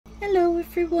Hello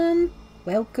everyone,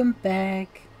 welcome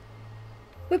back.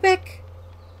 We're back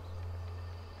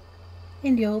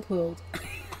in the old world.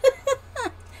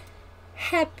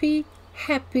 happy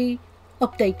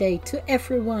update day to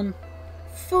everyone.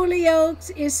 Fully Yoked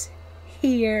is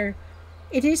here.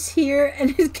 It is here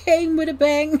and it came with a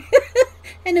bang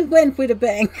and it went with a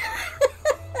bang.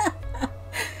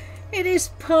 It is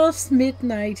past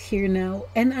midnight here now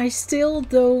and I still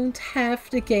don't have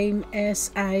the game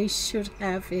as I should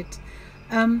have it.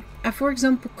 I, for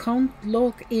example, can't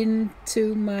log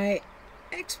into my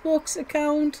Xbox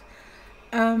account.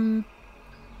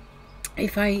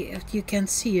 If you can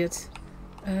see it,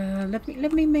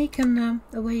 let me make a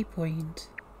waypoint.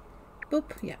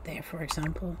 Boop, yeah, there, for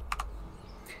example.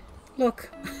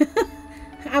 Look,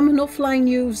 I'm an offline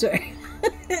user.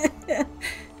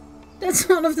 That's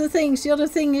one of the things. The other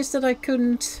thing is that I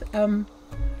couldn't. I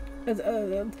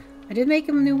did make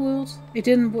a new world. It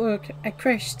didn't work. I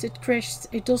crashed. It crashed.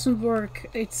 It doesn't work.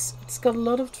 It's got a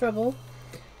lot of trouble.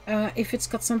 If it's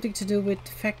got something to do with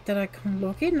the fact that I can't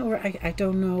log in, or I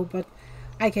don't know. But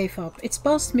I gave up. It's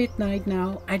past midnight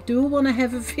now. I do want to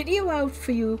have a video out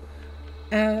for you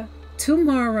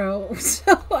tomorrow.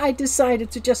 So I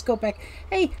decided to just go back.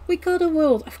 Hey, we got a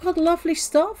world. I've got lovely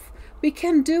stuff. We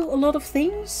can do a lot of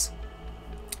things,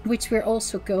 which we're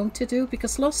also going to do,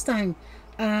 because last time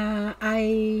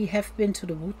I have been to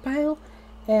the woodpile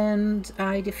and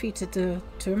I defeated the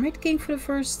termite king for the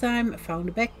first time. I found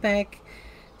a backpack.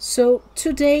 So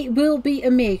today will be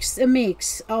a mix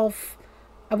of,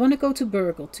 I want to go to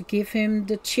Burg.L to give him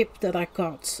the chip that I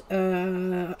got.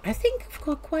 I think I've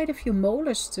got quite a few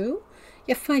molars too.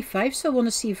 Yeah, 5/5, so I want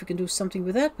to see if we can do something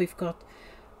with that. We've got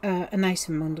a nice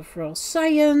amount of raw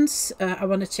science. I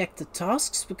want to check the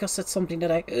tasks, because that's something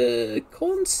that I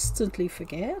constantly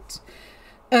forget.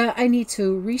 I need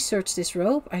to research this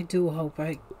rope. I do hope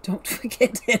I don't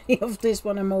forget any of this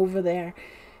when I'm over there.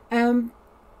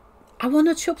 I want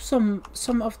to chop some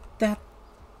of that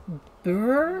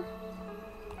burr,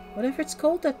 whatever it's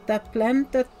called, that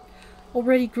plant that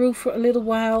already grew for a little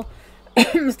while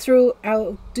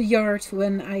throughout the yard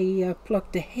when I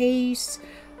plucked the haze.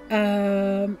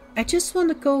 I just want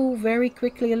to go very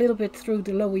quickly a little bit through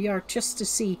the lower yard just to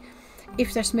see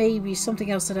if there's maybe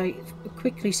something else that I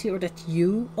quickly see, or that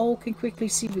you all can quickly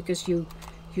see, because you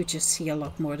just see a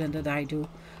lot more than that I do.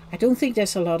 I don't think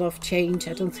there's a lot of change.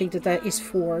 I don't think that is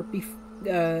for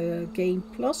Game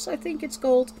Plus, I think it's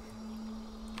called.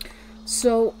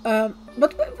 So,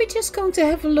 but we're just going to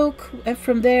have a look, and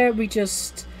from there we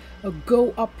just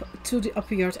go up to the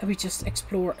upper yard and we just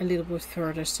explore a little bit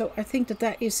further. So I think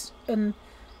that is a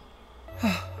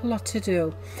lot to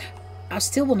do. I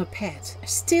still want a pet. I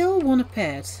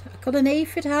got an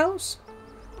aphid house.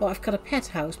 Well, I've got a pet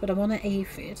house, but I want an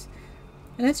aphid.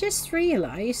 And I just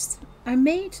realized I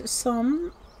made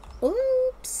some of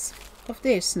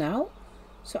this now.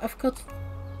 So I've got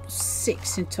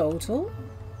 6 in total.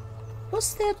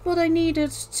 Was that what I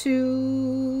needed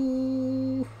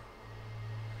to...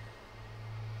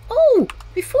 Oh,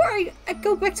 before I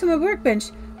go back to my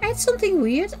workbench, I had something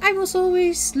weird. I was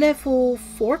always level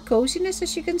 4 coziness,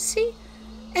 as you can see.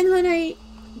 And when I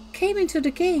came into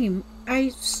the game, I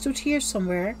stood here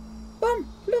somewhere. Boom,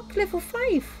 look, level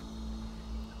 5.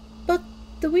 But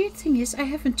the weird thing is, I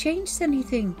haven't changed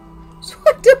anything. So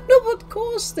I don't know what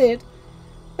caused it.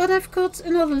 But I've got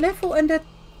another level, and that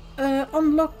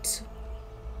unlocked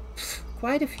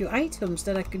quite a few items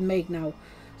that I can make now.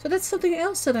 So that's something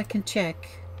else that I can check.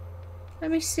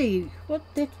 Let me see, what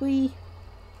did we...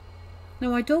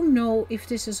 Now I don't know if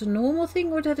this is a normal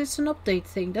thing or that it's an update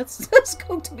thing. That's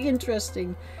going to be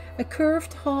interesting. A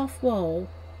curved half wall.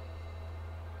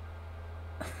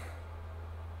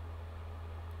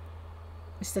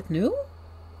 Is that new?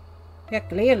 Yeah,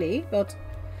 clearly, but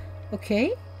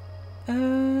okay.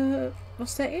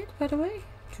 Was that it, by the way?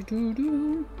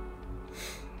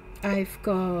 I've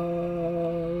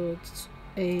got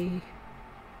a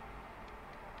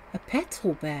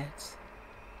petal bed.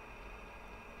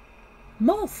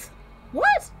 Moth.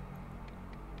 What?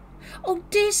 Oh,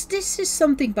 this is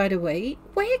something, by the way.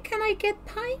 Where can I get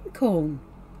pinecone?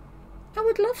 I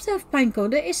would love to have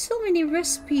pinecone. There is so many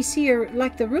recipes here,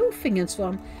 like the roofing and so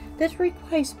on, that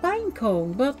requires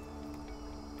pinecone. But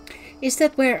is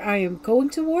that where I am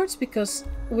going towards? Because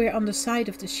we're on the side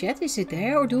of the shed. Is it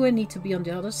there, or do I need to be on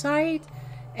the other side?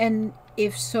 And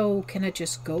if so, can I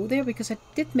just go there? Because I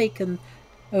did make a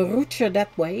route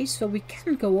that way, so we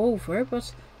can go over.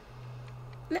 But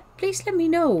please let me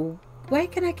know. Where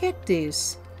can I get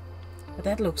this? But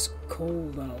that looks cool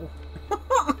though.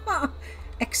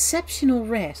 Exceptional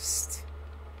rest.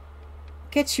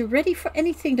 Gets you ready for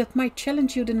anything that might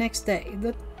challenge you the next day.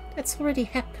 That's already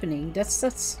happening.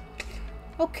 That's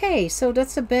okay. So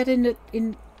that's a bed in the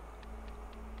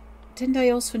Didn't I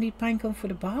also need pinecone for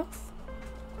the bath?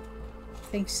 I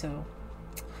think so.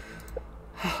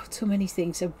 Oh, too many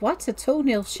things. And what? A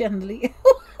toenail chandelier?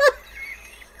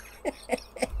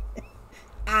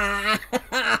 Ah.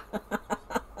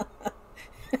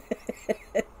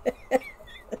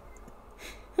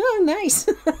 Oh, nice.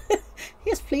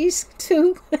 Yes, please.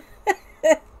 Two.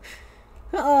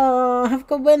 Oh, I've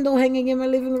got Wendell hanging in my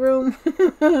living room.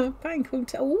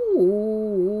 Pinecone.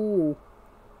 Ooh.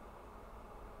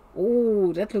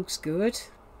 Oh, that looks good.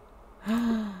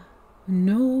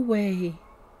 No way.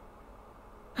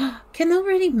 Can I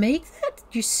already make that?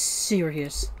 You're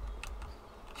serious?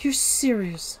 You're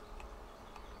serious?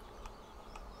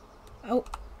 Oh,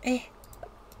 eh.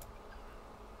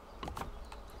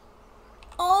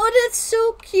 Oh, that's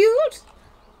so cute.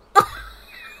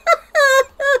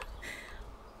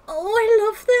 Oh, I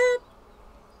love that.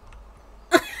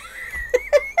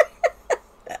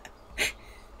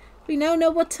 We now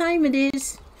know what time it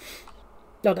is.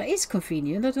 Oh, that is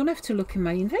convenient. I don't have to look in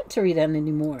my inventory then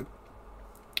anymore.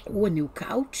 Oh, a new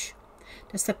couch.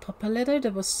 That's that papa leather.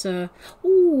 That was...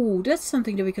 oh, that's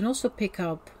something that we can also pick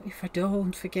up. If I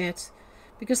don't forget.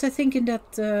 Because I think in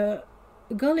that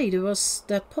gully there was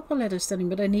that papa leather standing.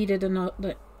 But I needed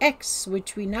another X,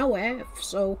 which we now have.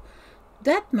 So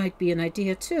that might be an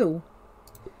idea too.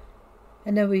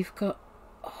 And then we've got...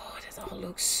 oh, that all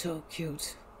looks so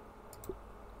cute.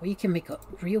 Well, you can make a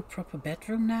real proper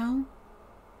bedroom now.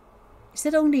 Is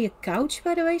that only a couch,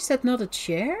 by the way? Is that not a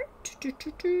chair?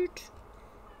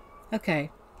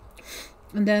 Okay.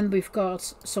 And then we've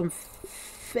got some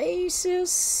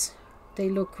vases. They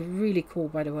look really cool,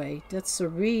 by the way. That's a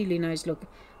really nice look.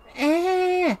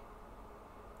 Eh!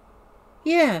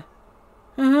 Yeah.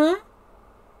 Uh-huh.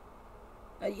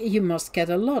 You must get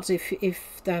a lot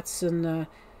if that's an...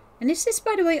 and is this,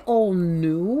 by the way, all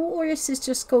new? Or is this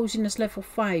just coziness level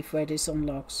 5 where this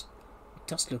unlocks? It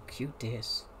does look cute,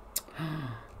 this.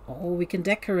 Oh, we can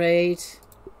decorate.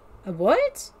 A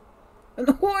what?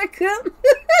 An organ?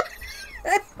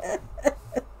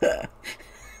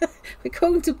 We're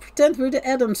going to pretend we're the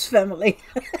Addams family.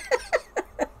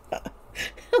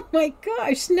 Oh my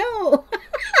gosh, no.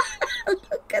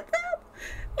 Look at that.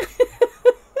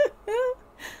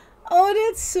 Oh,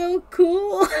 that's so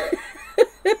cool.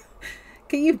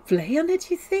 Can you play on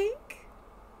it, you think?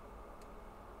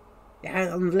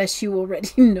 Yeah, unless you already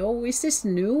know. Is this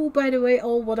new, by the way,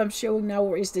 all what I'm showing now?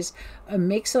 Or is this a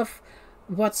mix of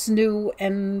what's new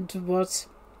and what...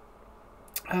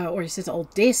 or is it all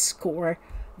disc? Or...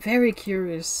 very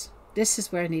curious. This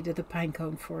is where I needed the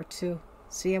pinecone for too.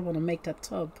 See, I want to make that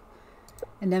tub.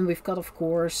 And then we've got, of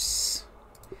course...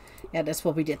 yeah, that's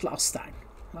what we did last time.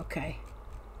 Okay.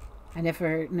 I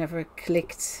never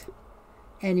clicked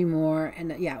anymore.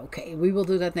 And yeah, okay, we will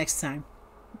do that next time.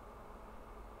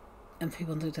 And we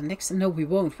will do the next... no, we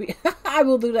won't. I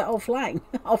will do that offline.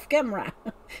 Off camera.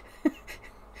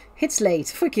 It's late.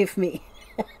 Forgive me.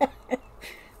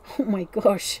 Oh my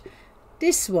gosh.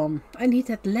 This one. I need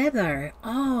that leather.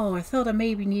 Oh, I thought I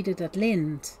maybe needed that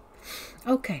lint.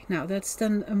 Okay, now that's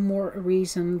then a more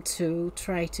reason to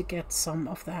try to get some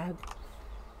of that.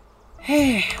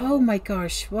 Hey, oh my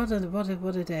gosh. What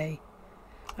a day.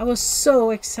 I was so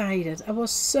excited. I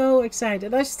was so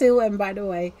excited. I still am, by the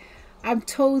way. I'm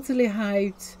totally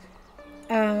hyped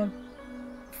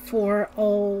for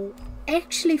all,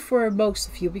 actually for most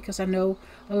of you, because I know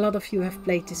a lot of you have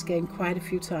played this game quite a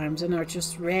few times and are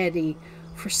just ready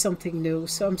for something new.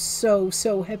 So I'm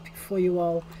so happy for you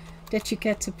all that you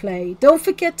get to play. Don't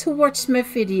forget to watch my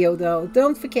video though.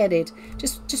 Don't forget it.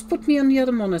 Just put me on the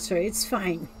other monitor. It's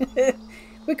fine.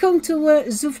 We're going to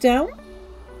zoof down.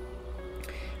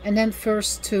 And then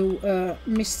first to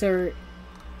Mr.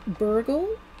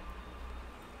 Burg.L.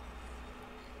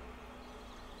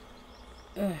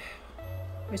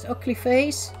 With ugly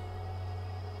face.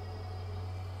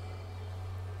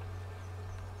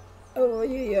 Oh,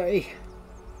 yeah.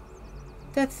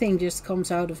 That thing just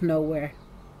comes out of nowhere.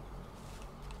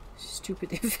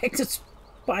 Stupid infected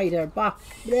spider. Bah.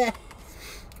 Bleh.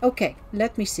 Okay,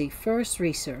 let me see. First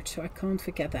research, so I can't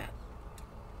forget that.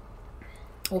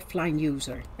 Offline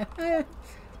user.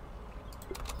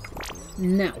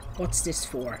 Now, what's this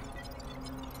for?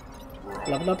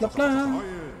 Blah blah blah blah.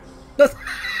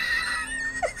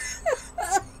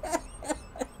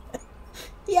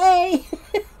 Yay!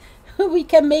 We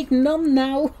can make none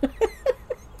now.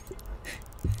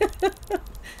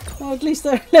 Oh, at least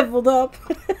I leveled up.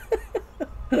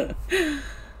 A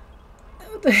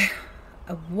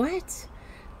what?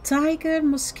 Tiger,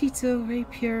 mosquito,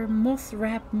 rapier, moth,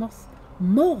 rat,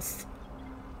 moth.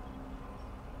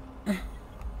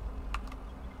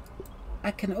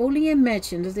 I can only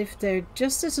imagine that if they're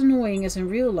just as annoying as in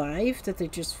real life, that they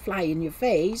just fly in your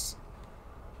face,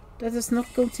 that is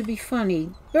not going to be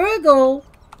funny. Burg.L!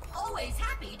 Always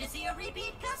happy to see a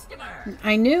repeat customer.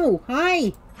 I knew.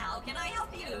 Hi. How can I help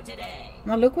you today?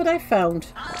 Now look what I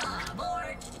found. Ah,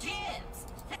 more chips.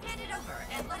 Hand it over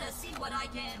and let us see what I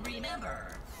can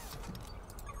remember.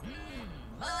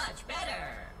 Much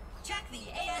better. Check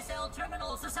the ASL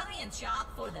Terminals Science Shop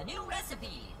for the new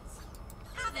recipes.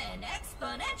 Have an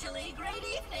exponentially great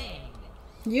evening.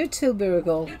 You too,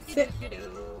 Burg.L.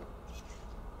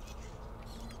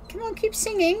 Come on, keep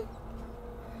singing.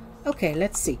 Okay,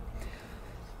 let's see.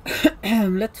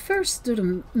 Let's first do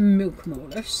the milk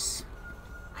molars.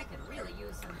 I could really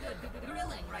use some good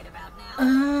grilling right about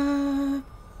now.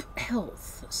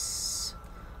 Health.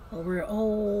 Well, we're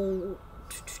all...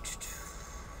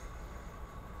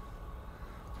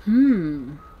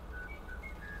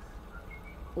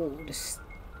 Oh, this...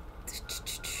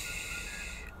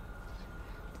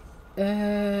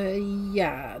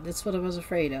 yeah, that's what I was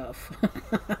afraid of.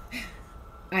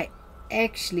 I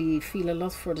actually feel a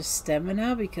lot for the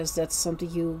stamina, because that's something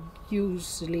you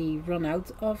usually run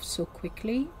out of so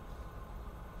quickly.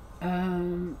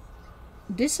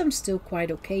 This I'm still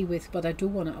quite okay with, but I do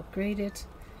want to upgrade it.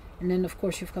 And then of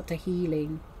course you've got the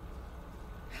healing.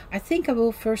 I think I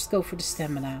will first go for the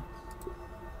stamina.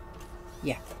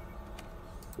 Yeah.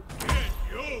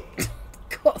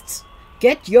 God,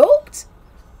 get yoked?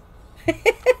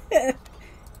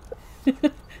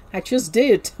 I just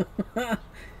did.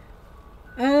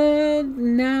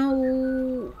 Now...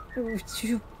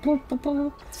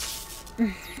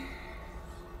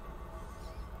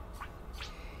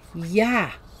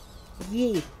 Yeah.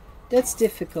 That's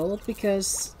difficult,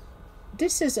 because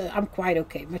this is... I'm quite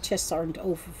okay. My chests aren't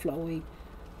overflowing.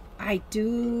 I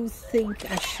do think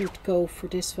I should go for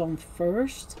this one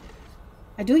first.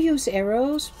 I do use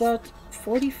arrows, but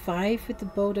 45 with the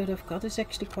bow that I've got is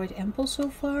actually quite ample so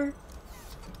far.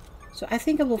 So I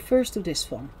think I will first do this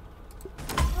one.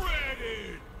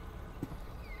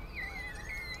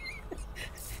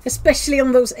 Especially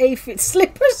on those aphid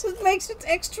slippers, it makes it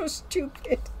extra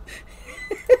stupid.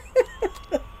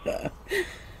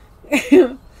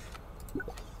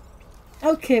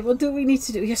 Okay, what do we need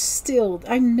to do? Yes, still,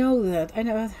 I know that. I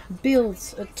know.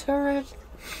 Build a turret.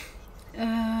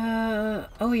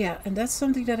 Oh yeah, and that's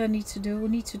something that I need to do. We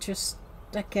need to just,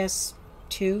 I guess,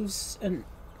 choose an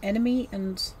enemy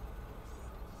and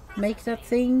make that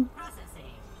thing.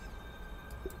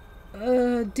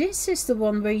 This is the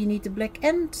one where you need the black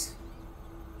ant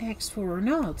eggs for, or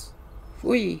not?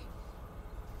 Oei.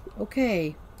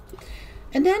 Okay.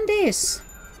 And then this.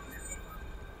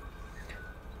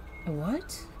 A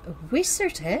what? A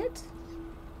wizard head?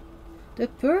 The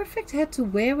perfect head to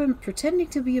wear when pretending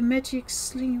to be a magic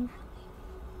slinger.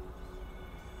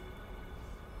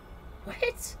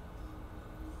 What?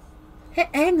 Hey,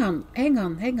 hang on.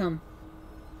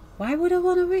 Why would I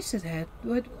want a wizard head?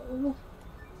 What?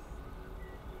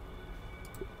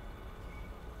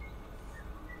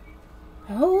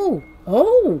 Oh!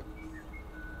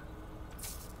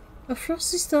 A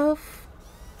frosty staff.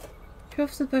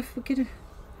 Crafted by forgetting.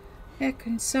 Heck,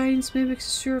 in science mimics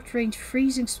a short range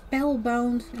freezing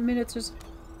spellbound miniatures.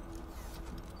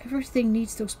 Everything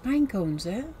needs those pine cones,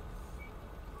 eh?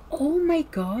 Oh my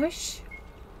gosh.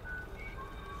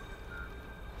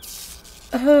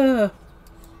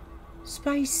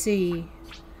 Spicy.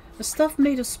 A stuff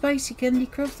made of spicy candy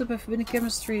crafted by forbidden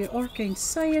chemistry or arcane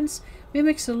science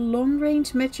mimics a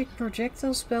long-range magic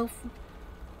projectile spell.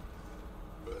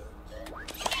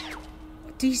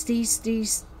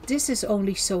 This is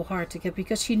only so hard to get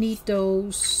because you need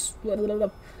those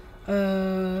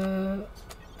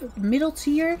middle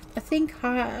tier, I think,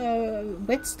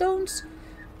 whetstones,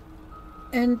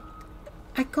 and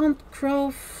I can't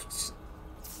craft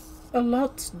a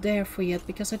lot there for yet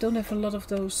because I don't have a lot of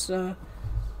those. I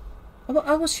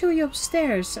will show you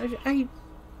upstairs. I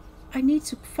need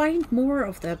to find more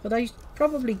of that, but I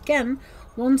probably can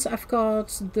once I've got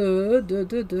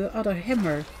the other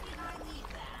hammer.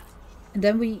 And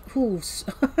then we hooves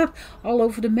all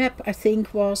over the map. I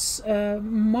think was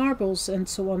marbles and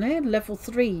so on. Eh? Level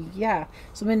 3, yeah.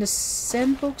 So in the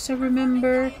sandbox, I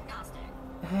remember.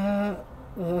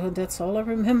 That's all I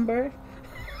remember.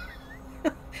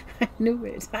 I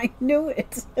knew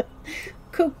it.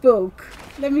 Cookbook.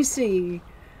 Let me see.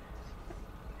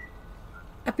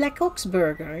 A black ox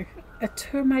burger. A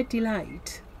termite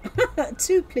delight.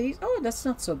 2, please. Oh, that's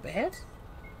not so bad.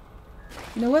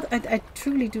 You know what? I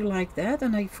truly do like that,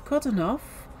 and I've got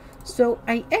enough. So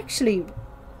I'm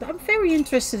very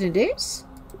interested in this.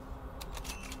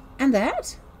 And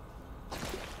that.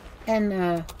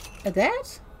 And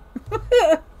that?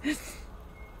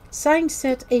 Sign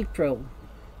said April.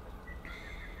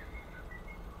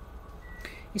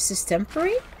 Is this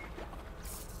temporary?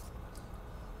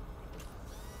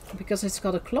 Because it's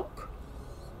got a clock?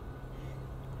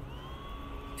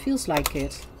 Feels like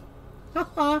it.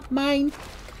 Haha, mine.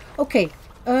 Okay,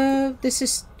 this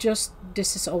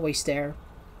is always there.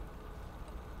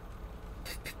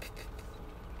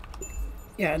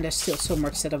 Yeah, and there's still so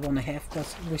much that I want to have,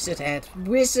 but wizard head.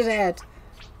 Wizard head!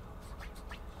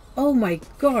 Oh my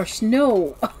gosh,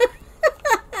 no!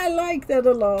 I like that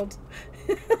a lot.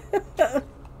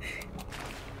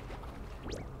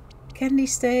 Candy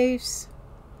staves.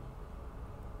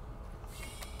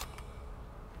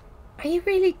 Are you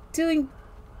really doing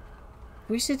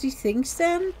wizardy things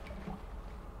then?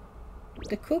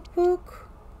 The cookbook?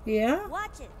 Yeah?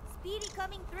 Watch it. Speedy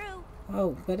coming through.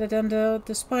 Oh, better than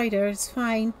the spider. It's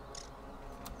fine.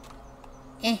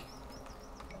 Eh.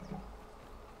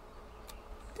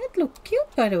 That looked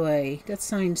cute, by the way. That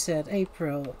sign said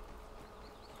April.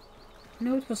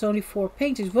 No, it was only 4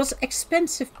 paintings. It was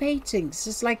expensive paintings.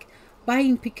 It's like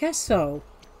buying Picasso.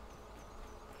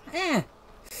 Ah.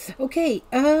 Okay,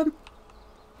 I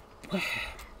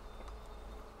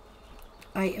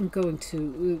am going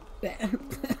to...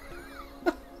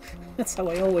 That's how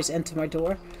I always enter my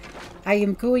door. I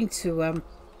am going to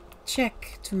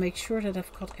check to make sure that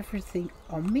I've got everything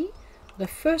on me. But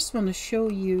I first want to show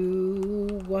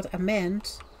you what I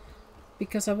meant.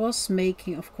 Because I was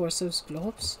making, of course, those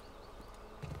globes.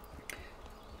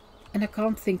 And I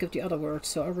can't think of the other word,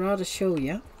 so I'd rather show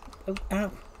you. Oh,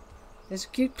 ow. There's a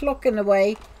cute clock in the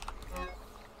way.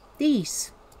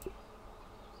 These.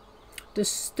 The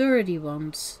sturdy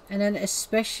ones. And then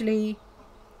especially...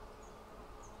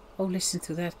 Oh, listen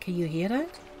to that. Can you hear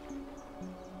that?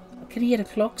 I can hear the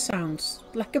clock sounds.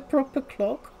 Like a proper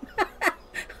clock.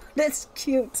 That's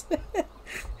cute.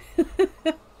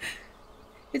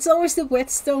 It's always the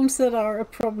whetstones that are a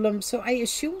problem. So I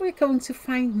assume we're going to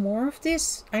find more of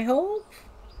this. I hope.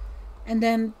 And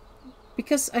then...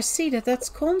 Because I see that that's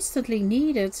constantly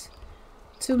needed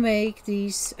to make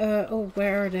these... oh,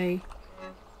 where are they?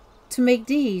 To make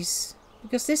these.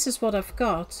 Because this is what I've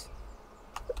got.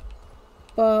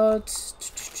 But...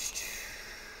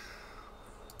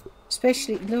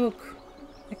 Especially, look.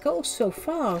 It goes so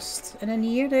fast. And then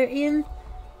here they're in...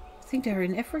 I think they're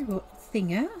in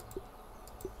everything, eh?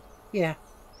 Yeah.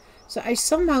 So I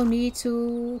somehow need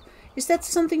to... Is that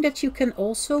something that you can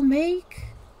also make?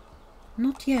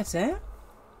 Not yet, eh?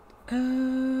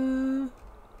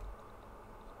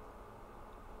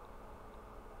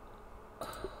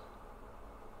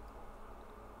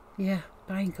 Yeah,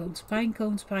 pine cones, pine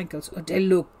cones, pine cones. Oh, they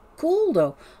look cool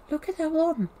though. Look at that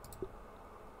one.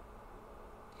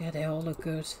 Yeah, they all look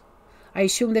good. I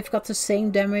assume they've got the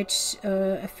same damage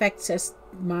effects as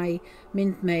my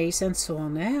mint maze and so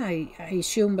on. Eh? I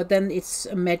assume, but then it's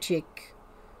a magic.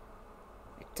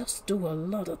 It does do a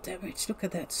lot of damage. Look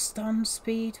at that stun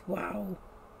speed. Wow,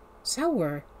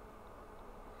 sour.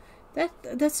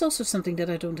 That's also something that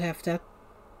I don't have. That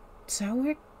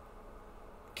sour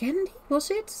candy,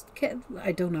 was it?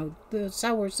 I don't know. The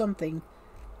sour something.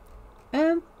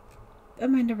 Am I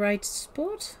in the right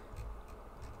spot?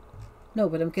 No,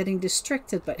 but I'm getting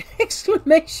distracted by the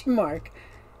exclamation mark.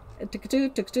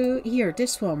 Here,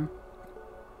 this one.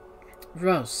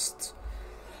 Rust.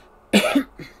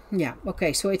 Yeah,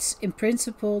 okay, so it's in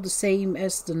principle the same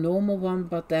as the normal one,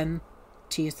 but then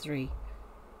tier 3.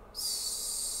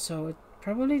 So it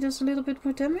probably does a little bit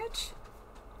more damage.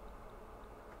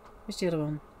 Where's the other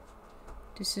one?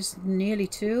 This is nearly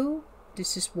 2.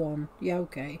 This is 1. Yeah,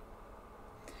 okay.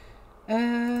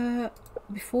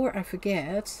 Before I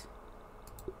forget...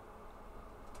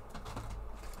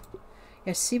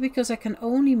 Yeah, see, because I can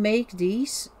only make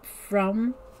these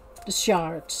from the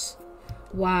shards.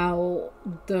 While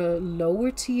the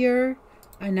lower tier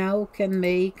I now can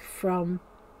make from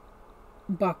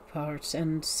bug parts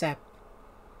and sap.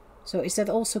 So is that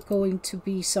also going to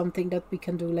be something that we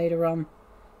can do later on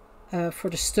for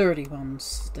the sturdy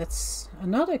ones? That's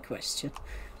another question.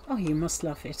 Oh, you must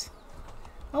love it.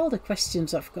 All the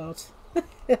questions I've got.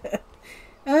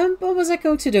 What was I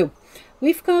going to do?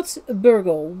 We've got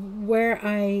Burg.L, where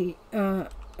I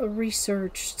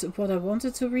researched what I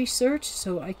wanted to research,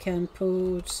 so I can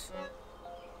put...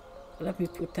 Let me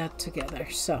put that together.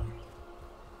 So,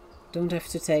 don't have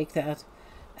to take that.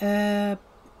 I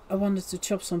wanted to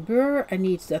chop some burr. I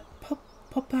need that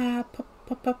papa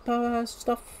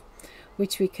stuff,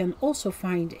 which we can also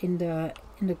find in the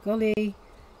gully.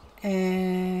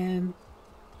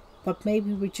 But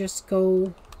maybe we just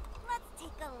go... Let's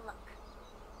take a look.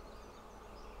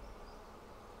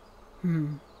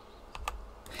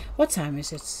 What time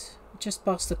is it? Just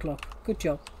past the clock. Good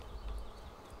job.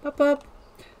 Up.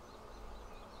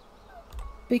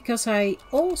 Because I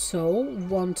also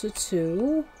wanted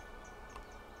to...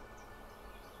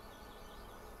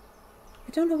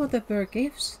 I don't know what that bird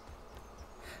gives.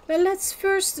 Well, let's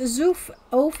first zoof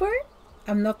over.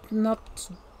 I'm not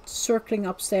circling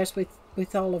upstairs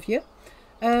with all of you.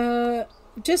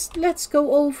 Just let's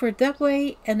go over that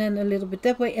way and then a little bit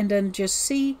that way and then just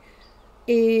see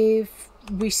if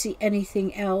we see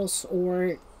anything else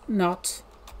or not.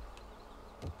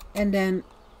 And then,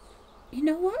 you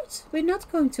know what? We're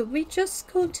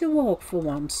just going to walk for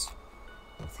once.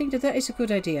 I think that is a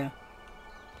good idea.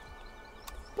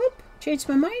 Boop, change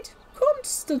my mind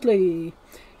constantly.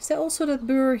 Is there also that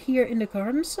burr here in the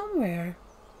garden somewhere?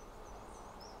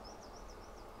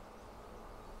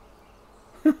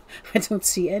 I don't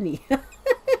see any.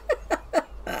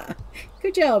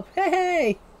 Good job.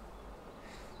 Hey.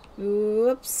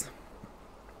 Whoops.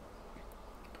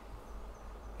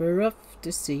 We're off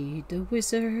to see the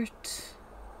wizard.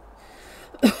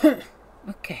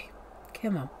 Okay.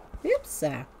 Come on. Oops.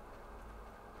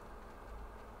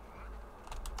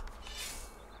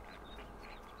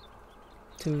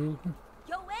 Two.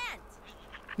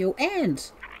 Yo,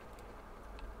 ant.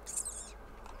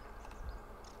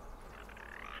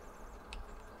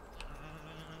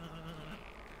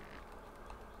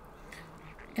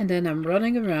 And then I'm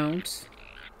running around.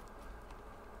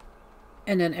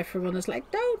 And then everyone is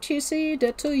like, don't you see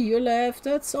that to your left?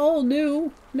 That's all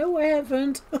new. No, I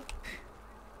haven't.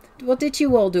 What did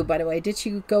you all do, by the way? Did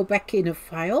you go back in a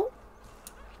file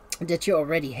that you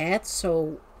already had?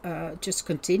 So just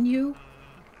continue.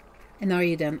 And are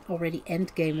you then already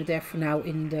endgame there for now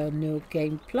in the new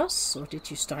game plus? Or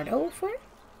did you start over?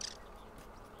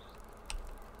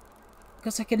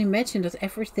 Because I can imagine that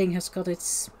everything has got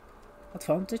its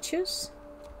advantages.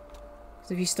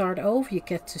 So if you start over, you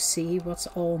get to see what's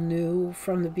all new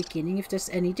from the beginning, if there's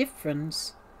any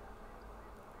difference.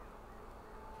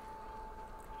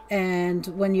 And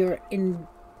when you're in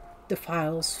the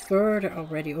files further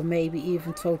already, or maybe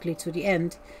even totally to the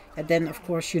end, and then of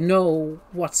course you know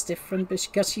what's different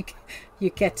because you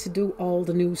get to do all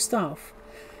the new stuff.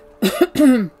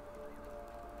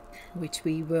 Which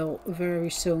we will very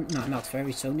soon, no, not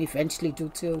very soon, eventually do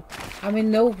too. I'm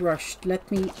in no rush. Let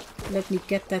me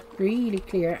get that really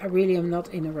clear. I really am not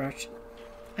in a rush.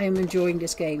 I am enjoying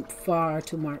this game far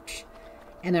too much.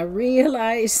 And I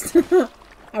realized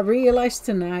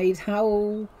tonight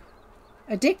how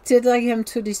addicted I am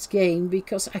to this game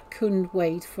because I couldn't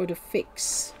wait for the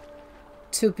fix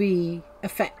to be a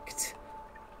fact.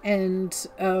 And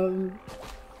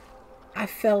I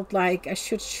felt like I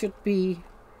should be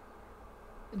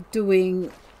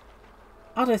doing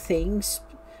other things.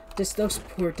 Just those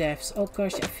poor devs. Oh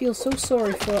gosh, I feel so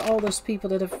sorry for all those people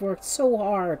that have worked so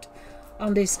hard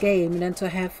on this game and then to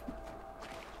have...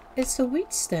 It's a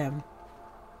wheat stem.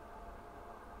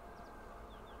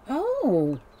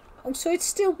 Oh, so it's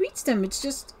still wheat stem. It's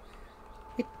just...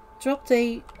 It dropped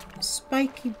a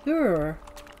spiky burr.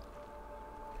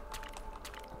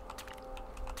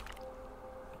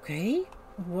 Okay,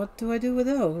 what do I do with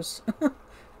those?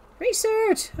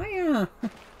 Research! Hiya!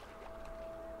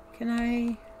 Can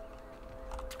I?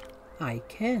 I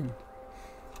can.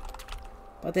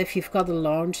 But if you've got a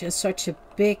launch and such a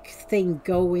big thing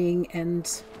going and...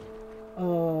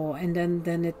 Oh, and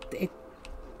then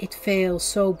it fails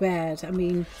so bad. I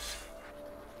mean,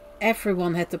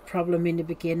 everyone had the problem in the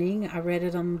beginning. I read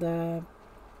it on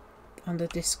the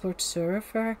Discord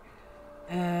server.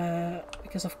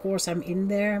 Because of course I'm in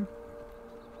there.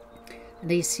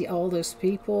 And you see all those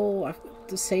people have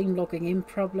the same logging in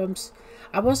problems.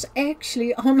 I was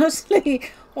actually, honestly,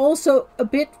 also a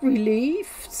bit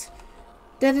relieved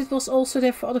that it was also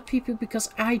there for other people,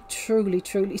 because I truly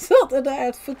thought that I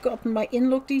had forgotten my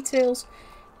in-log details.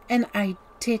 And I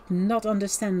did not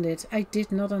understand it. I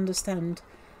did not understand.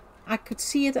 I could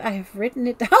see it. I have written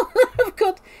it down.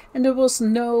 And there was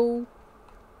no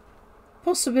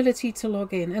possibility to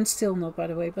log in. And still not, by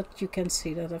the way. But you can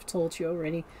see that. I've told you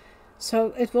already.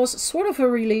 So it was sort of a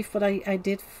relief, but I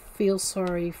did feel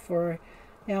sorry for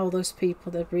all those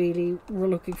people that really were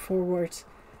looking forward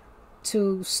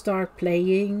to start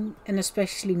playing, and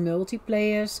especially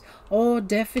multiplayers. Oh,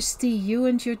 Devasty, you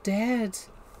and your dad.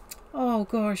 Oh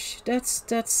gosh, that's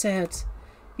sad.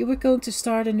 You were going to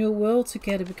start a new world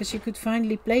together because you could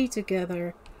finally play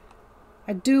together.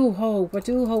 I do hope,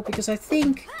 because I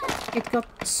think it got...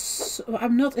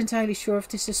 I'm not entirely sure if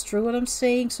this is true what I'm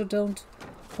saying, so don't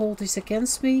hold this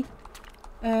against me,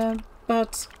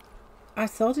 but I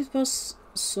thought it was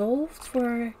solved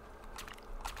for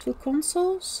 2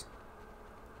 consoles,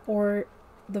 or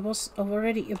there was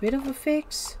already a bit of a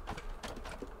fix.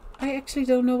 I actually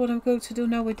don't know what I'm going to do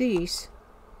now with these.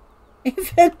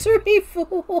 Inventory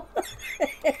full.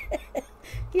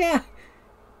 Yeah.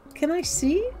 Can I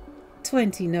see?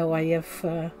 20. No, I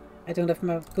don't have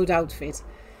my good outfit.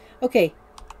 Okay.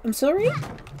 I'm sorry.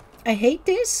 I hate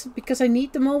this because I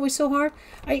need them always so hard.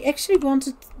 I actually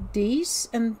wanted these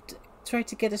and try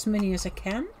to get as many as I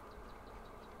can.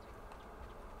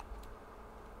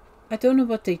 I don't know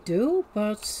what they do,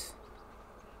 but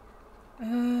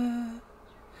I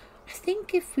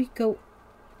think if we go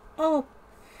up,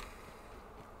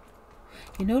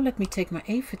 you know, let me take my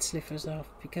aphid slivers off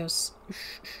because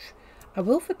I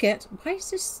will forget. Why is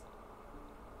this?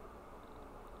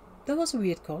 That was a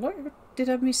weird color. Did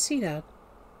I see that?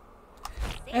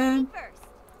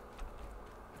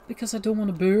 Because I don't want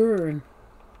to burn.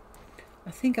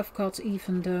 I think I've got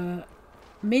even the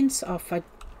mints off.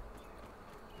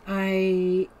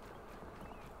 The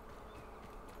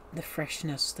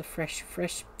freshness, the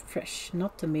fresh,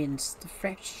 not the mints, the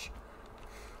fresh.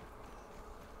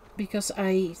 Because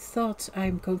I thought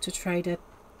I'm going to try that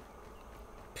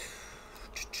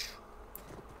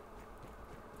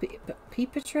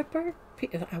Peeper Trapper?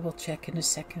 I will check in a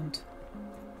second.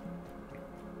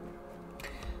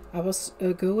 I was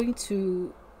going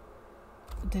to...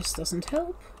 This doesn't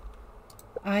help.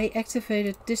 I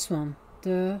activated this one,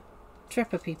 the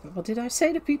Trapper Peeper. What did I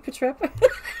say? The Peeper Trapper?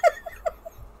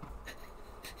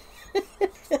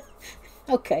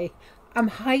 Okay, I'm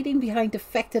hiding behind the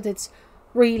fact that it's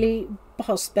really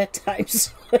past bedtime.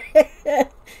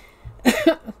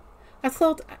 I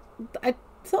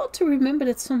thought to remember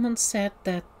that someone said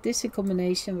that this in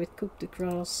combination with Coup de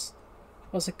Grace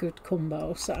was a good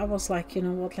combo. So I was like, you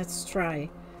know what, let's try.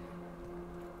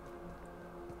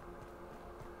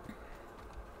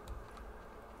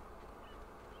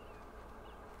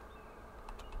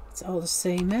 It's all the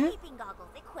same, eh?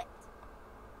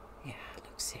 Yeah,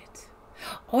 looks it.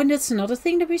 Oh, and that's another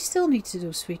thing that we still need to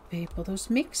do, sweet people. Those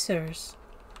mixers.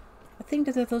 I think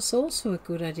that was also a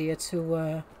good idea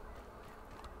to...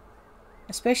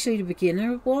 especially the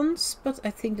beginner ones. But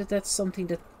I think that that's something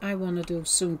that I want to do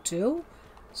soon too.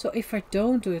 So if I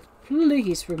don't do it,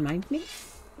 please remind me.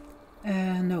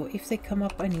 No, if they come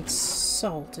up I need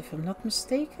salt, if I'm not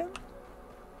mistaken.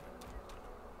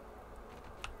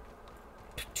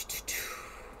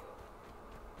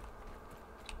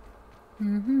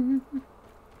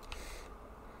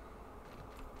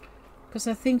 Because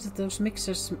I think that those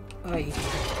mixers... Ay,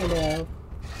 hello.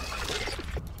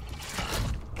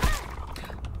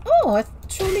 Oh, I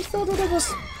truly thought that it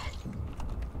was...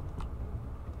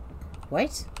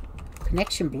 Wait.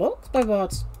 Connection blocked? By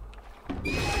what?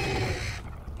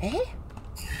 Eh?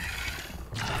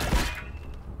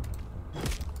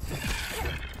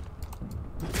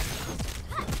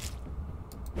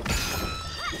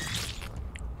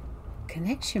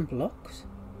 Connection blocked?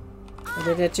 Or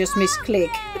did I just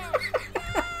misclick?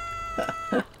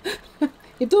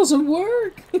 It doesn't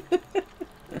work!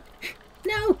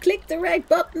 No, click the right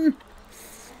button!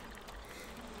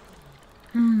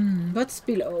 What's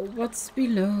below? What's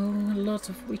below? A lot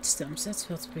of wheat stumps, that's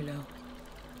what's below.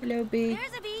 Hello, bee.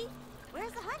 There's a bee.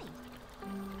 Where's the honey?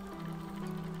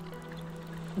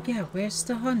 Yeah, where's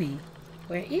the honey?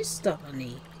 Where is the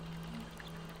honey?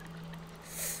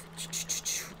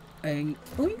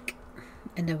 Oink.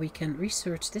 And then we can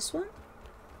research this one.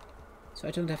 So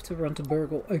I don't have to run to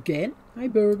Burg.L again. Hi,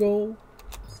 Burg.L.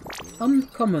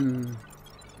 Uncommon.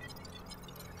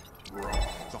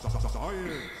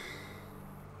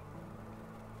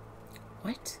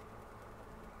 What?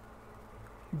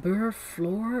 Burr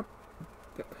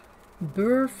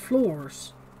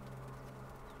floors.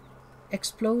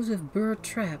 Explosive burr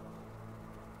trap.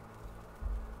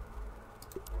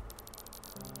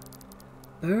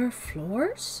 Burr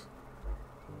floors?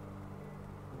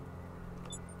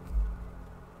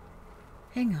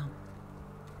 Hang on.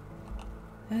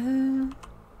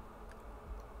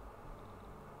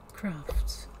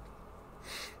 Craft.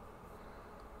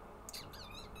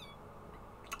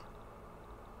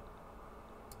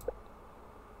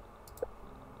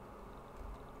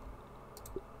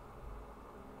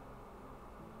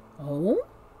 Oh?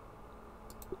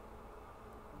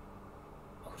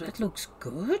 Oh, that looks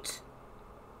good.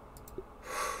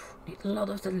 Need a lot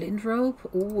of the lint rope.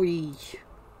 Oi.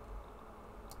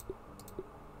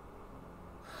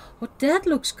 Oh, that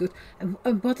looks good. And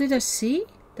what did I see?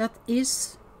 That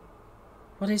is...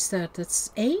 What is that?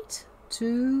 That's 8?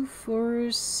 2,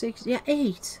 4, 6... Yeah,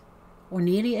 8. Or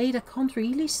nearly 8. I can't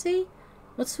really see.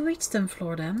 What's the wheat stem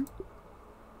floor then?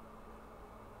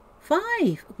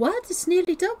 5. What? It's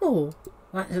nearly double.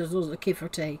 What? That was a give or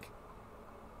take.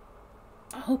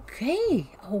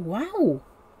 Okay. Oh, wow.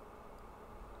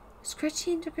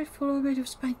 Scratchy integrate follow rate of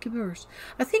spiky burrs.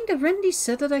 I think that Grendy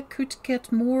said that I could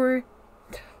get more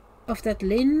of that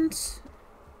lint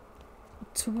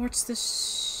towards the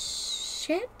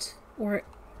shed, or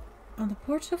on the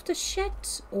porch of the shed,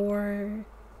 or...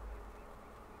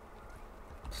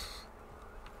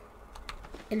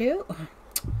 Hello?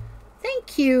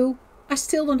 Thank you. I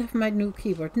still don't have my new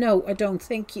keyboard. No, I don't.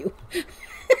 Thank you.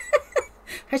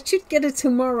 I should get it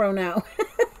tomorrow now.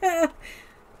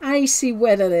 Icy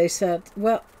weather, they said.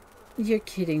 Well, you're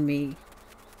kidding me.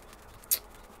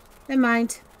 Never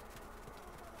mind.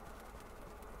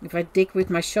 If I dig with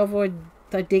my shovel,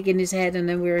 I dig in his head and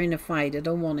then we're in a fight. I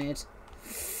don't want it.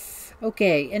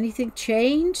 Okay, anything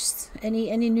changed?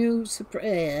 Any new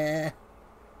surprise?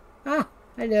 Ah,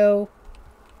 hello.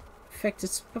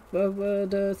 Affected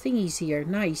the thingies here.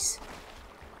 Nice.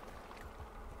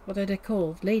 What are they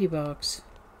called? Ladybugs.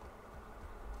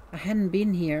 I hadn't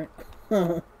been here.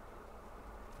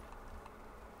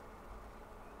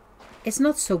 It's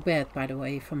not so bad, by the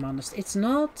way, if I'm honest. It's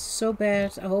not so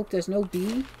bad. I hope there's no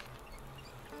bee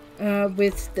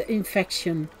with the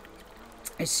infection.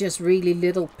 It's just really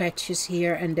little patches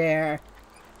here and there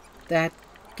that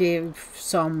give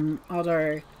some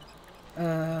other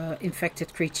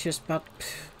infected creatures. But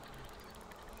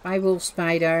bye, wolf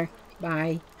spider.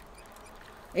 Bye.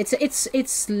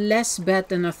 It's less bad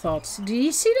than I thought. Do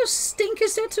you see those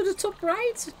stinkers there to the top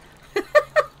right?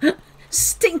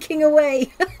 Stinking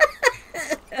away.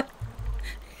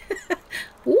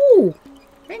 Ooh,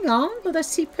 hang on, but I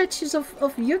see patches of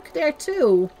yuck there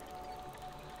too.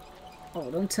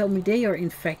 Oh, don't tell me they are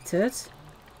infected.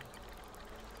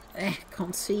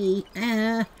 Can't see.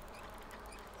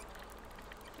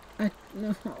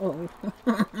 Oh.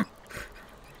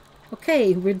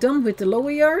 Okay, we're done with the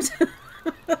lower yard.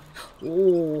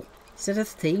 Oh, is that a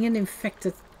thing? An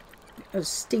infected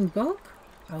stink bug?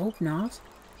 I hope not.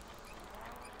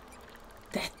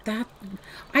 That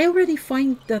I already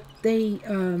find that they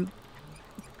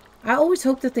I always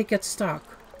hope that they get stuck.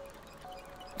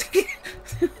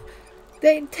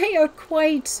 they are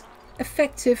quite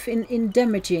effective in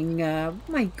damaging.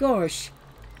 My gosh,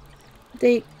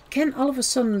 they can all of a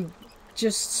sudden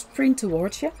just sprint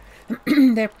towards you.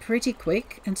 They're pretty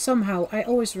quick, and somehow I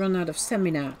always run out of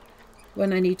stamina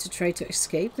when I need to try to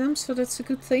escape them, so that's a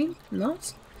good thing.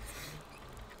 Not.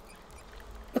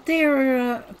 But they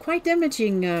are quite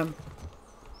damaging,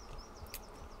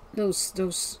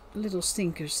 those little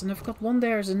stinkers. And I've got one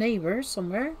there as a neighbor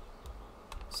somewhere.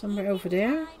 Somewhere over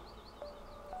there.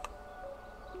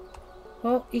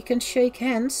 Well, he can shake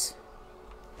hands.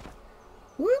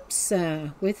 Whoops!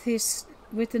 With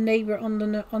the neighbor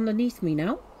underneath me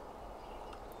now.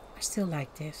 I still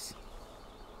like this.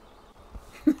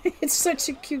 It's such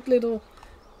a cute little...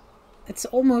 It's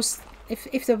almost...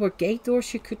 If there were gate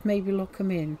doors, you could maybe lock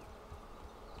them in.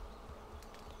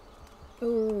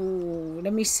 Oh,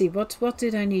 let me see. What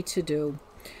did I need to do?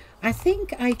 I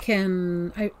think I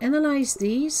analyze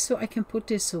these so I can put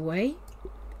this away.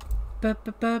 I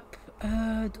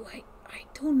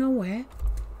don't know where.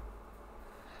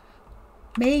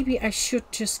 Maybe I should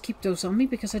just keep those on me,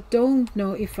 because I don't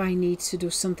know if I need to do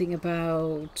something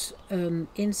about an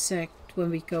insect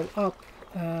when we go up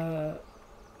at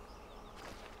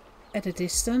a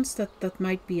distance. That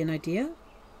might be an idea.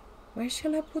 Where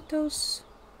shall I put those?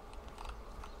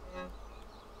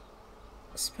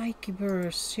 Spiky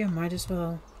burrs. Yeah, might as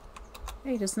well.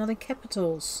 Hey, there's not in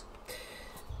capitals.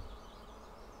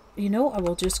 You know, I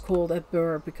will just call that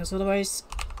burr, because otherwise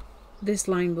this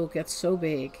line will get so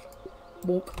big.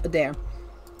 Walk there.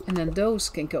 And then those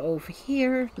can go over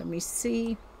here. Let me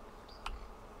see.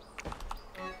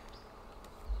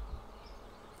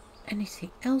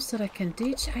 Anything else that I can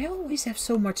ditch? I always have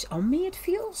so much on me, it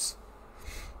feels.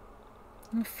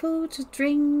 Food,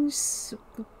 drinks,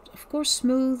 of course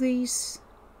smoothies.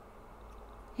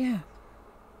 Yeah.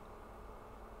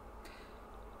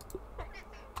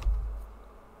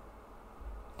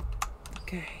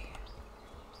 Okay.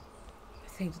 I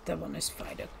think that one is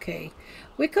fine. Okay.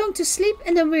 We're going to sleep,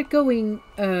 and then we're going...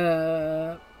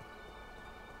 I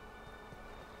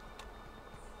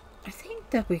think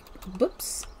that we...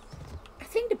 Whoops. I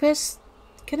think the best...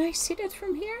 Can I see that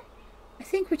from here? I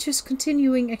think we're just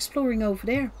continuing exploring over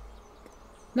there.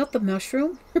 Not the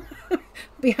mushroom.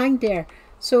 Behind there.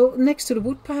 So next to the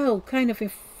woodpile, kind of in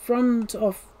front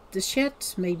of the shed.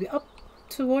 Maybe up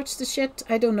towards the shed.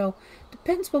 I don't know.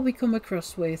 Depends what we come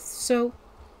across with. So,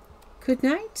 good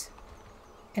night.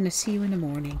 And I'll see you in the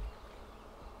morning.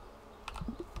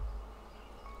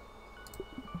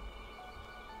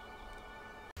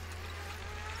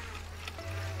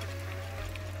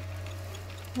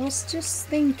 I was just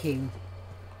thinking,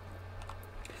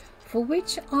 for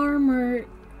which armor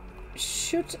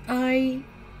should I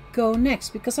go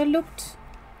next? Because I looked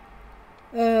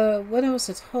when I was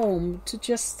at home to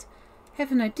just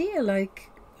have an idea. Like,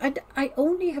 I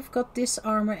only have got this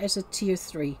armor as a tier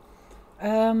 3.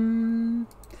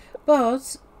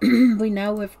 But we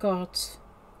now have got...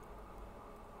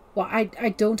 Well, I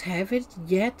don't have it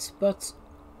yet, but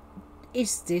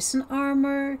is this an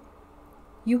armor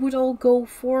you would all go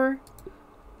for?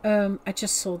 I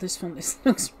just saw this one. This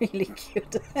looks really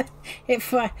cute.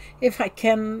 if I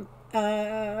can...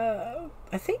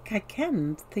 I think I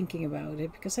can, thinking about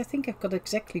it, because I think I've got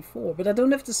exactly 4, but I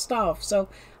don't have the staff, so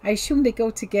I assume they go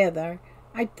together.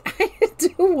 I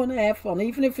do want to have one,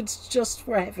 even if it's just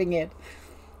for having it.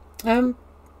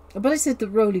 But is it the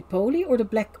roly-poly or the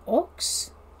black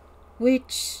ox?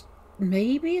 Which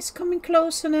maybe is coming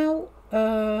closer now.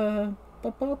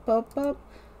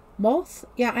 Moth?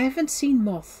 Yeah, I haven't seen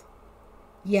moth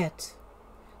yet.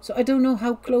 So I don't know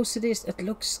how close it is. It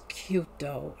looks cute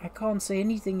though. I can't say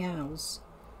anything else.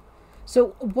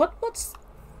 So what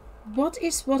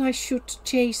is what I should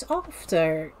chase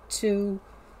after to...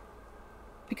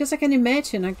 Because I can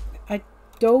imagine I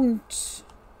don't,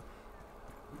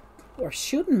 or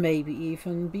shouldn't maybe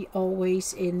even, be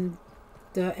always in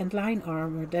the endline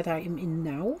armor that I am in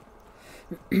now.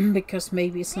 Because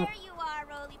maybe it's not... There you are,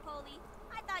 roly-poly.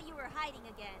 I thought you were hiding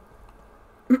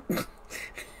again.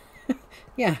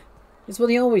 Yeah, that's what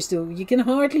he always do. You can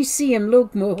hardly see him.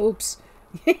 Look, Moops.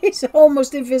 He's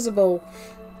almost invisible.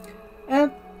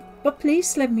 But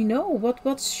please let me know.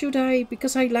 What should I...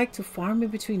 Because I like to farm in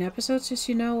between episodes, as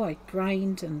you know. I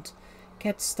grind and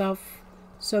get stuff.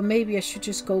 So maybe I should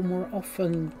just go more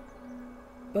often.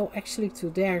 Well, actually to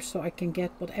there, so I can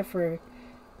get whatever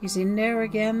is in there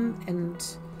again. And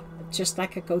just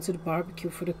like I go to the barbecue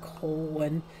for the coal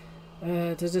and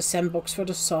the sandbox for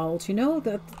the salt. You know,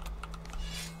 that...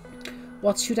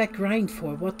 What should I grind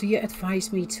for? What do you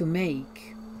advise me to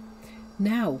make?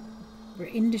 Now, we're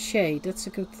in the shade. That's a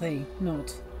good thing.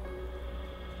 Not.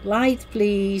 Light,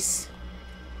 please.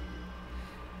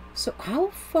 So, how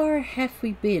far have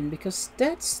we been? Because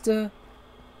that's the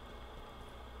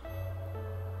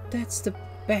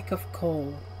back of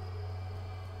coal.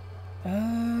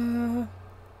 So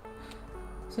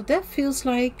that feels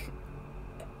like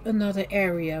another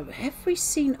area. Have we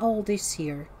seen all this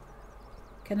here?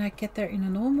 Can I get there in a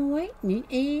normal way?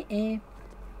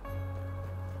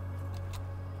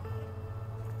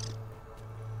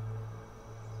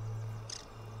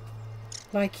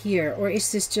 Like here, or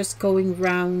is this just going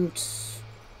round?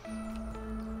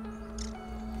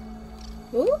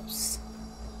 Oops.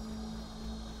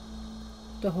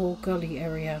 The whole gully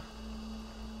area.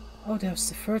 Oh, there's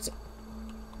the first...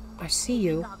 I see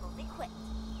you.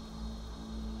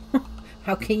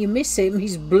 How can you miss him?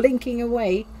 He's blinking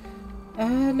away.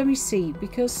 Let me see,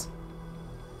 because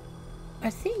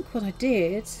I think what I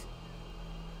did...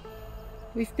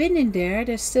 We've been in there.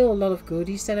 There's still a lot of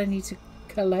goodies that I need to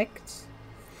collect.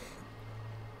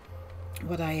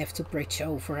 What I have to bridge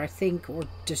over, I think, or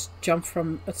just jump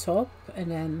from a top and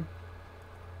then...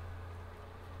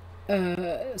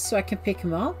 so I can pick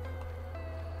him up.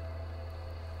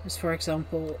 As for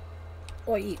example...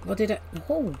 Oi, what did I...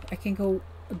 Oh, I can go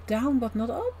down but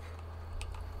not up?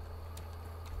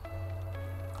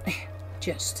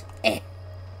 Just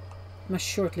my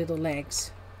short little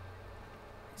legs.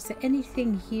 Is there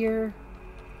anything here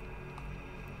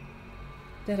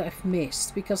that I've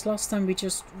missed? Because last time we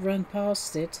just ran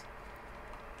past it.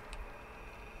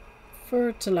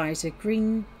 Fertilizer,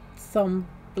 green thumb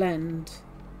blend,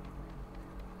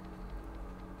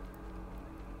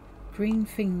 green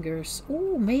fingers.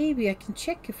 Oh, maybe I can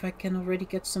check if I can already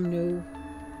get some new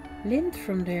lint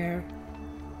from there.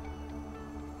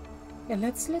 Yeah,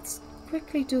 let's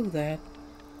quickly do that.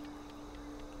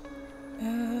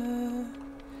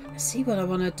 See what I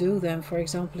want to do then, for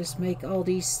example, is make all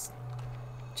these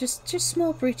just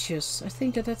small bridges. I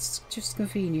think that's just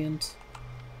convenient.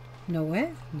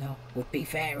 Nowhere? No, would be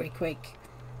very quick.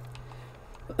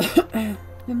 Let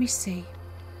me see.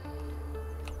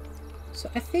 So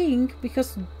I think,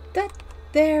 because that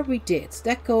there we did,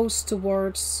 that goes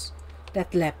towards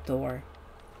that lab door.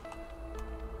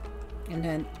 And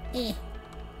then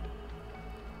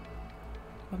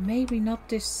but maybe not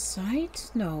this side?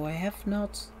 No, I have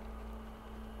not.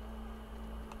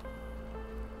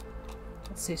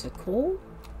 What's this, a coal?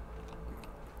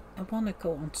 I want to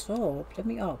go on top. Let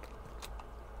me up.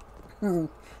 Can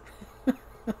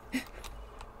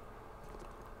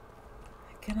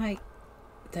I...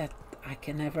 That I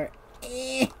can never...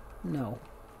 No.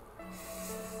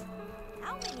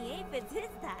 How many aphids is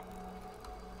that?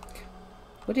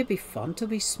 Would it be fun to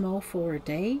be small for a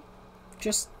day?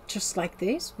 Just like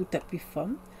this? Would that be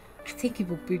fun? I think it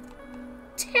would be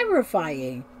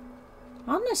terrifying.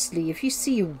 Honestly, if you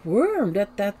see a worm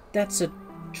that's a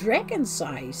dragon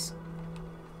size.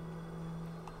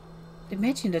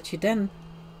 Imagine that you then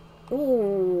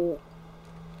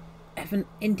have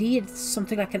indeed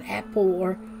something like an apple,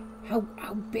 or how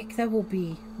big that will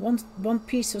be. One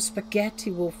piece of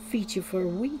spaghetti will feed you for a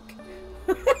week.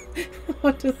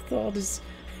 What the thought is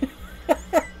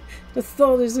the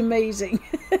thought is amazing.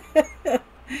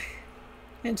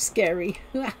 And scary.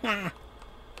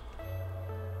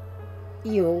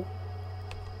 Ew.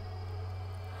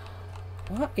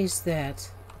 What is that?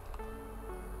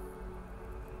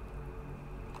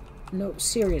 No,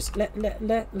 serious.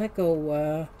 Let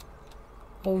go.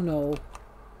 Oh no.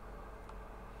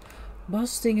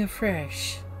 Busting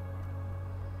afresh.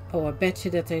 Oh, I bet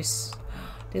you that is.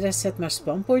 Did I set my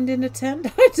spawn point in the tent?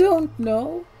 I don't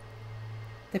know.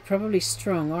 They're probably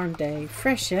strong, aren't they?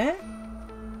 Fresh, eh?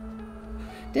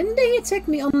 Didn't they attack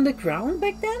me on the ground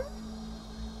back then?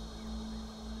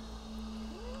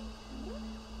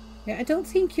 Yeah, I don't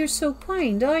think you're so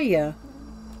kind, are you?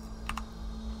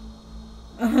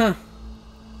 Uh-huh.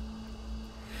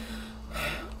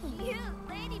 Cute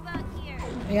ladybug here.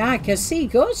 Yeah, I can see.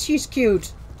 God, she's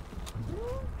cute.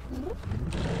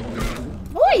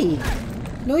 Oi!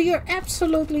 No, you're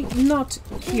absolutely not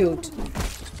cute.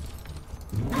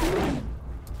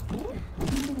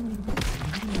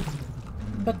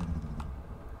 But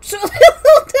so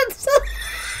that's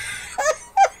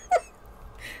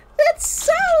that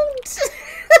sounds.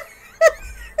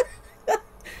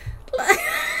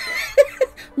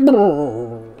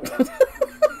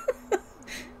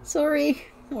 Sorry,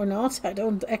 or not? I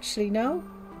don't actually know.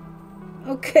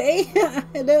 Okay,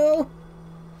 hello.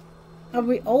 Are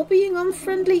we all being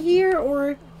unfriendly here,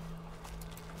 or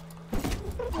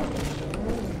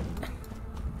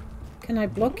can I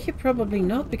block you? Probably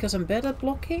not, because I'm bad at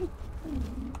blocking.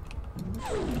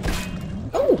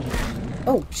 Oh!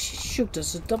 Oh, shoot,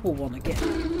 there's a double one again.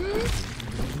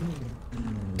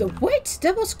 Wait,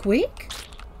 that was quick?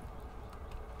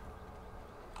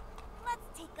 Let's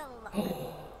take a look.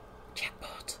 Oh,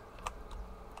 jackpot.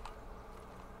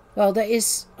 Well, there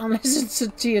is, unless it's a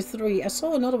tier 3. I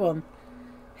saw another one.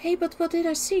 Hey, but what did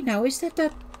I see now? Is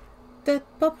that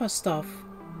Papa stuff?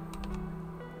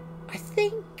 I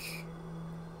think...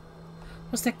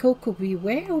 Was that Coco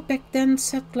Beware, who back then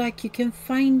said, like, you can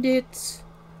find it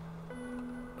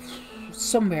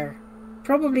somewhere.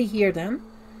 Probably here then.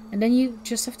 And then you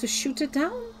just have to shoot it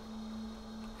down?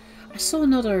 I saw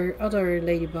other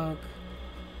ladybug.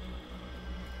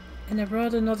 And I'd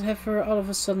rather not have her all of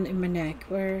a sudden in my neck,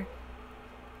 where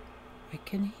I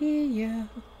can hear you.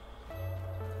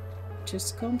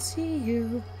 Just can't see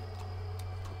you.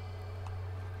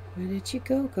 Where did you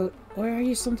go? Where are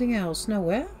you? Something else?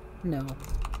 Nowhere? No.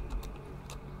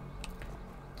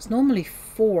 It's normally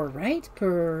 4, right?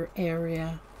 Per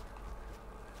area.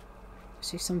 I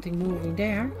see something moving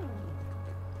there.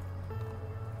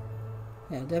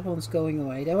 Yeah, that one's going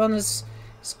away. That one is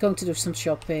going to do some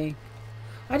shopping.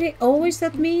 Are they always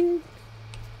that mean?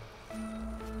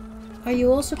 Are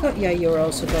you also going? Yeah, you're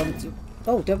also going to.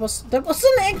 Oh, that was an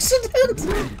accident.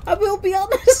 I will be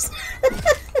honest.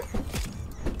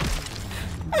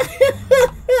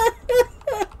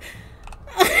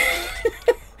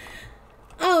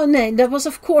 Oh no, that was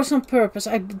of course on purpose.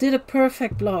 I did a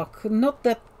perfect block. Not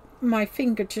that my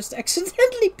finger just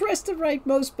accidentally pressed the right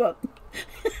mouse button.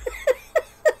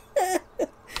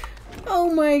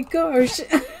 Oh my gosh.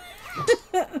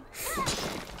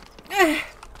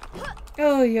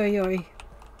 Oh, yo, yo.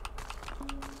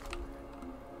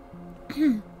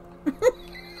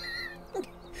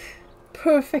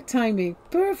 Perfect timing.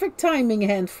 Perfect timing,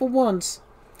 hand, for once.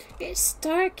 It's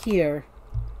dark here.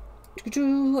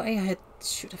 I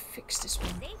should have fixed this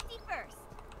one. Safety first.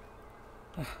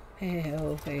 Oh, hey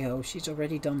ho, hey ho. She's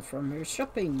already done from her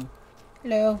shopping.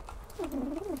 Hello.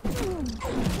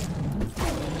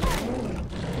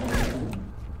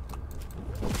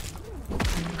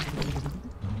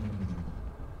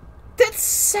 That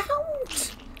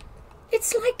sound!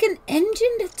 It's like an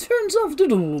engine that turns off.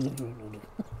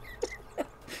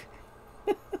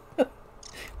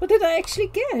 What did I actually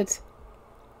get?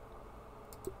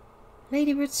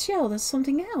 Ladybird's shell, that's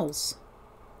something else.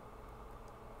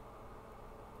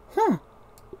 Huh.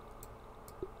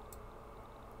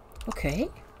 Okay.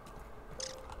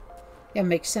 Yeah,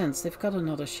 makes sense. They've got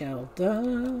another shell.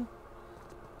 Duh.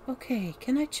 Okay,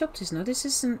 can I chop this now? This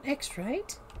is an X,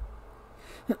 right?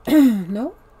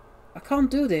 No? I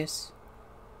can't do this.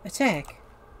 Attack.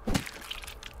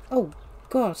 Oh,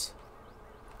 God.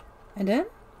 And then?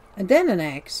 And then an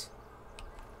axe.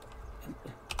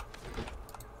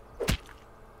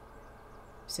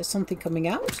 Is there something coming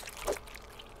out?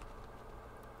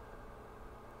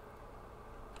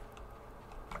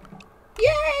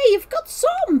 Yay! You've got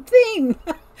something!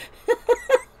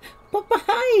 Papa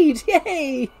hide!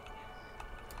 Yay!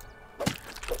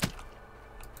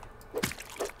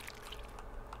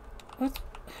 What?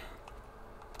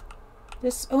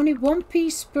 There's only one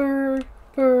piece per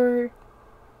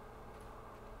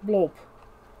blob.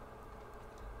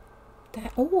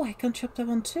 That, oh, I can chop that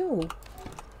one too.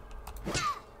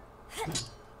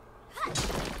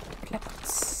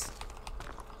 Claps.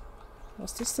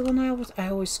 Was this the one I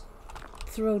always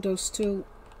throw those two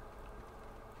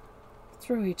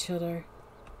through each other.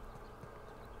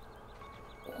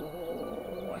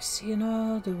 Oh, I see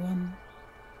another one.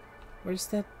 Where's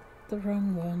that? The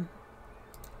wrong one.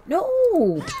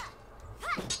 No!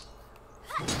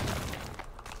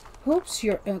 Hopes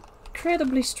you're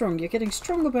incredibly strong. You're getting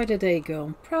stronger by the day, girl.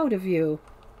 I'm proud of you.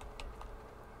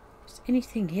 Is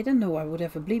anything hidden? No, I would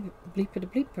have a bleeper the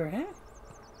bleeper, eh?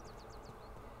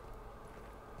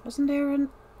 Wasn't there an...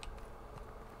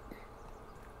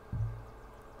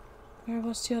 Where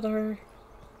was the other...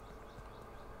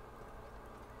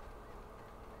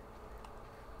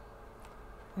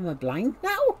 Am I blind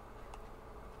now?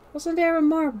 Wasn't there a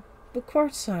marble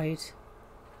quartzite?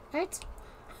 Right?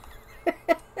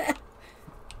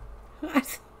 I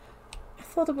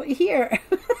thought about here.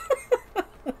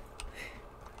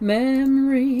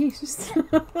 Memories.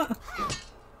 I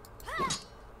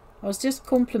was just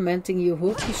complimenting you,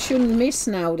 Hook. You shouldn't miss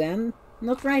now then.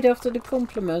 Not right after the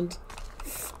compliment.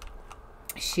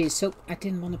 She's so... I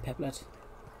didn't want to pebble it.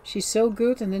 She's so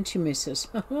good and then she misses.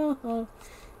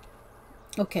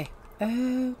 Okay.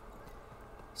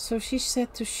 So she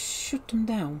said to shoot them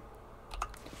down.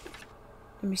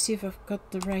 Let me see if I've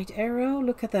got the right arrow.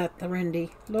 Look at that,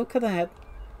 Grendy. Look at that.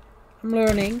 I'm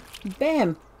learning.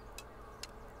 Bam!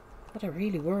 But it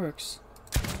really works.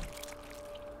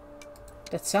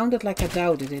 That sounded like I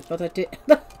doubted it, but I did.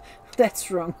 That's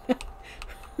wrong.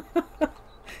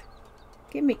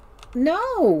 Give me...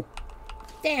 No!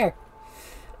 There!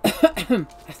 I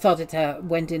thought it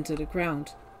went into the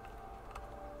ground.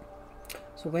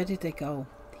 So where did they go?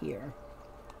 Here.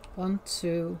 1,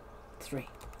 2, 3.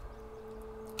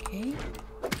 Okay.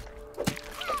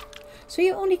 So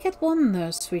you only get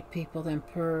one sweet people then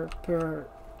per...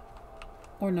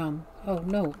 Or none. Oh,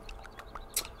 no.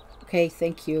 Okay,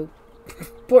 thank you.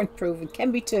 Point proven.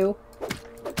 Can be 2.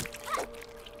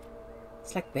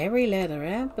 It's like berry leather,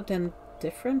 eh? But then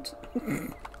different.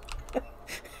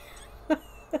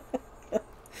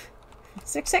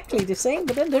 It's exactly the same,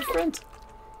 but then different.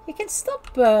 You can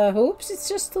stop, Hoops. It's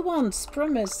just the once.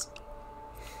 Promise.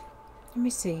 Let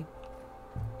me see.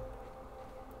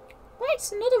 Wait,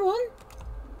 it's another one.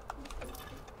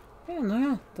 Yeah,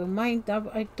 no, don't mind.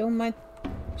 I don't mind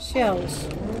shells.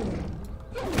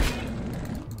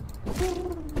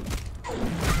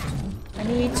 I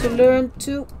need to learn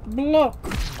to block.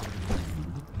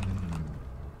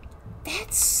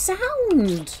 That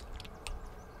sound.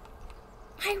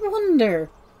 I wonder.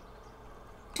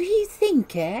 Do you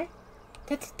think, that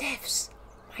the devs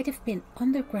might have been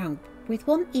underground with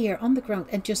one ear on the ground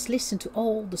and just listened to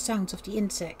all the sounds of the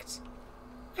insects?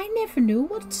 I never knew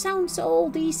what sounds all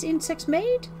these insects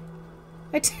made.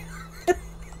 It's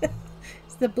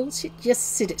the bullshit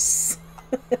just cities.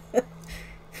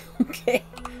 Okay.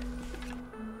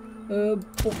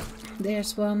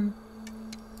 There's 1,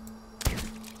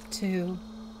 2,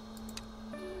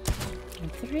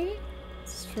 and 3.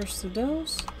 It's first of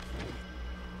those.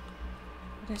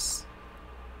 There's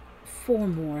 4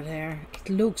 more there. It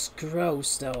looks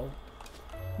gross though.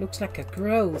 Looks like a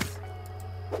growth.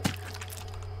 Oh,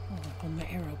 I want my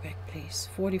arrow back, please.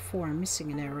 44. I'm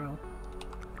missing an arrow.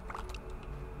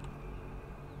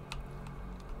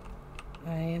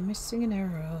 I am missing an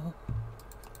arrow.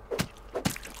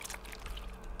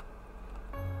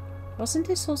 Wasn't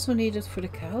this also needed for the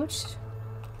couch?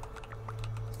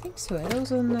 I think so. There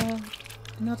was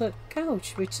another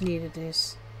couch which needed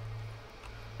this.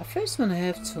 I first want to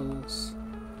have tools.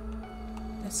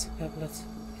 That's a pebblet.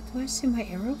 Do I see my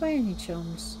arrow by any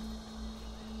chance?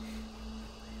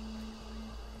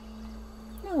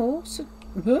 No. So,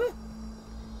 huh?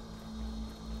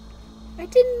 I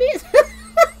didn't miss.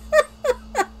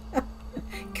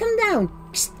 Come down.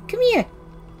 Psst, come here.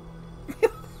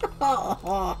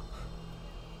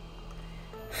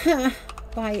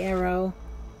 Bye, arrow.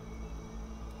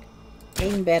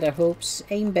 Aim better, Hoops.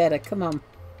 Aim better. Come on.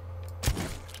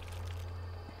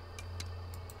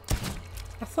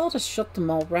 I thought I shot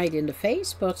them all right in the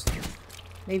face, but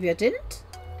maybe I didn't.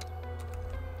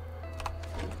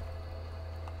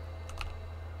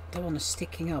 other one is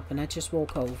sticking up and I just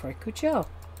walk over. Good job.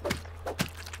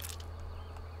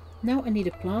 Now I need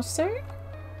a plaster.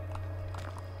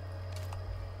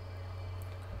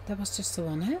 That was just the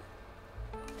one, eh?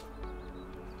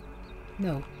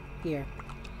 No, here.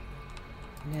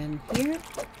 And then here.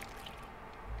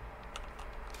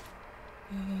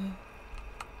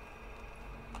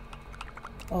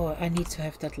 Oh, I need to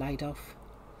have that light off.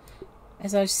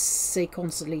 As I say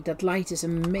constantly, that light is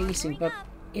amazing, but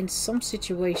in some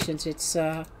situations it's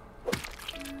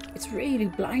really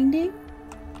blinding.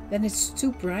 Then it's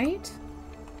too bright.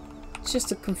 It's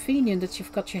just convenient that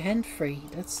you've got your hand free.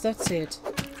 That's it.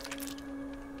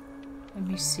 Let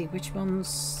me see which ones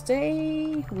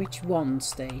stay. Which one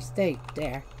stays? Stay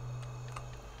there.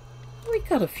 We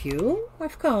got a few.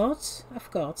 I've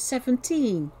got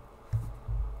 17.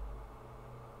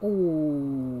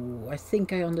 Oh, I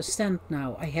think I understand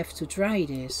now. I have to dry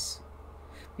this.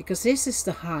 Because this is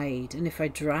the hide. And if I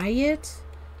dry it,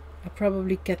 I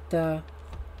probably get the...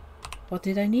 What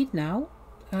did I need now?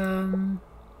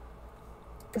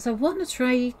 Because I want to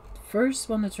try... First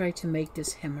want to try to make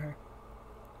this hammer.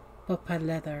 Woodpile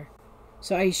leather.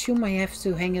 So I assume I have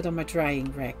to hang it on my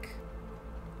drying rack.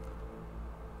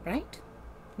 Right?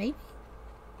 Maybe?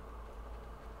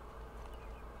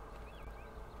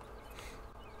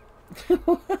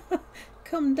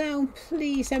 Come down,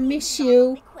 please. I miss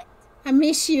you. I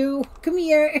miss you. Come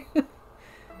here.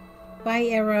 Bye,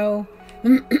 Arrow.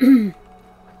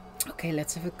 Okay,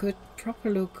 let's have a good proper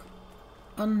look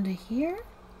under here.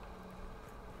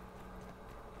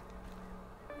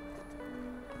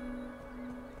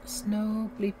 There's no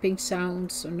bleeping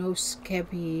sounds, or no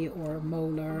scabby or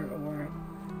molar, or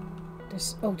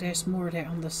there's... Oh, there's more there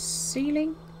on the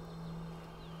ceiling.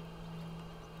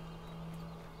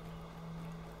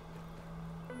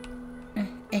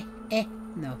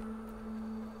 No.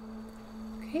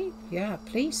 Okay, yeah,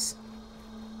 please.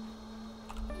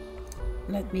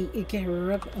 Let me get a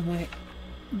rub on my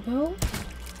bow.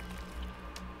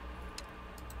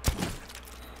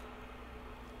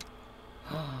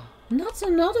 Not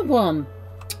another one.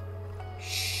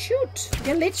 Shoot.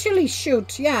 Yeah, literally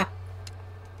shoot. Yeah.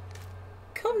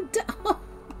 Come down. Oh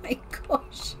my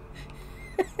gosh.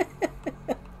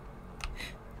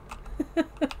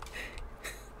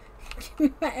 Give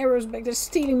me my arrows back. They're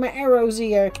stealing my arrows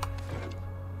here.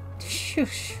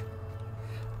 Shush.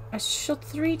 I shot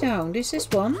 3 down. This is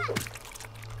one.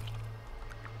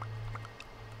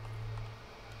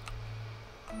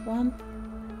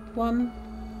 One.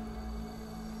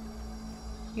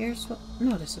 Here's what...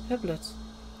 No, there's a pebblet.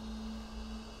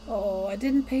 Oh, I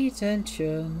didn't pay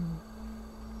attention.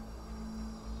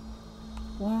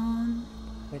 1.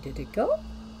 Where did it go?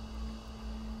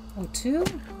 Oh, 2.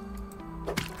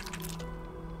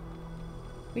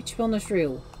 Which one is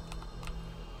real?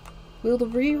 Will the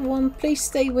real one please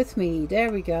stay with me?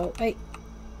 There we go. Hey.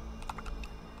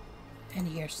 And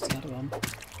here's the other one.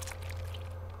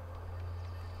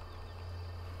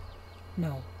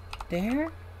 No. There.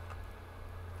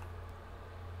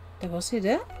 That was it,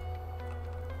 eh?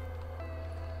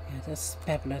 Yeah, that's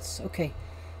pebblets. Okay.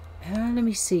 Let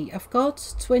me see. I've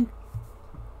got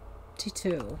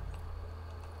 22.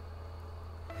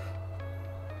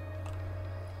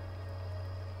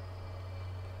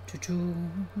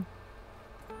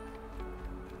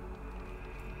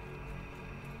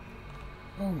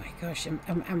 Oh my gosh,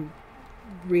 I'm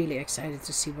really excited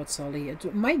to see what's all here.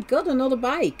 My god, another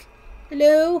bike!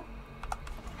 Hello?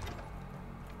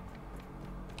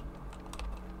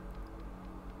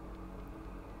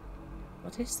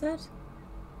 What is that?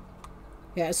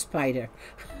 Yeah, a spider.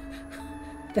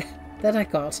 that I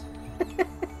got.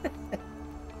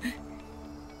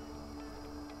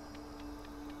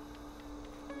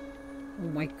 Oh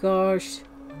my gosh.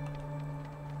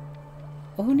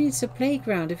 Who needs a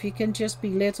playground if you can just be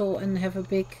little and have a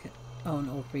big... Oh, an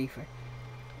old reaver.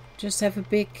 Just have a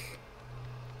big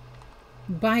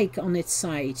bike on its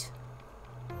side.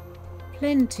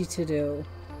 Plenty to do.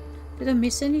 Did I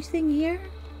miss anything here?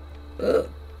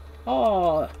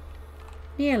 Oh,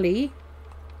 nearly.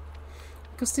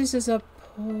 Because this is a...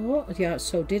 Yeah,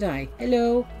 so did I.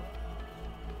 Hello.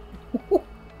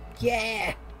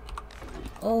 Yeah.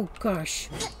 Oh gosh.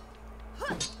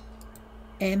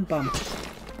 And bump.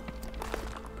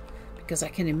 Because I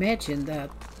can imagine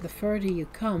that the further you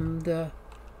come, the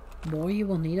more you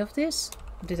will need of this.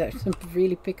 Did I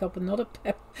really pick up another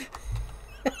pep?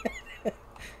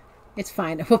 It's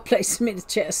fine, I will place them in the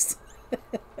chest.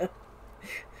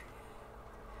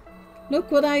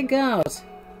 Look what I got.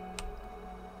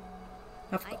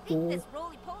 I think this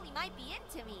roly-poly might be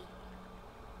into me.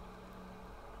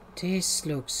 This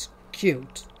looks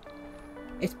cute.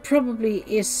 It probably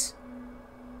is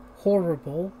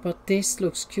horrible, but this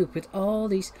looks cute with all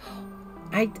these.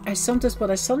 What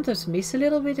I sometimes miss a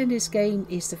little bit in this game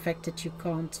is the fact that you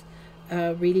can't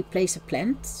really place a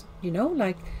plant. You know,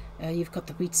 like you've got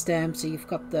the wheat stems, and you've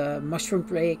got the mushroom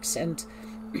breaks, and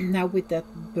now with that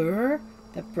burr,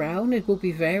 that brown, it would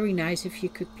be very nice if you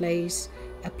could place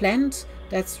a plant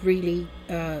that's really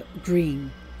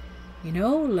green. You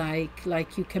know,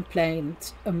 like you can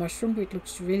plant a mushroom which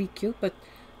looks really cute, but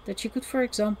that you could, for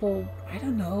example, I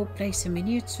don't know, place a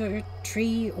miniature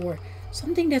tree or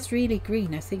something that's really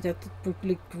green. I think that would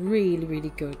look really,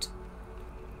 really good.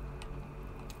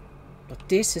 But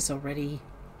this is already...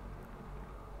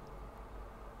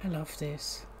 I love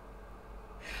this.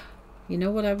 You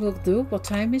know what I will do? What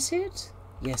time is it?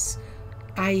 Yes.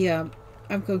 I'm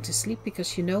going to sleep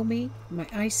because you know me. My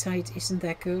eyesight isn't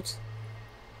that good.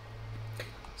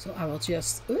 So I will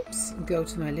just, oops, go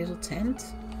to my little tent.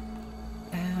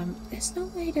 There's no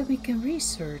way that we can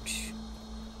research.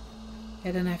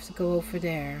 Yeah, then I have to go over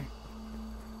there.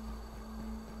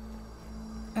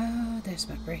 There's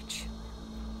my bridge.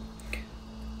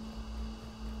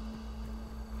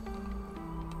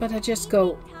 But I just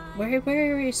go,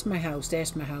 where is my house?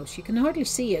 There's my house. You can hardly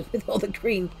see it with all the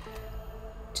green.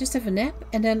 Just have a nap,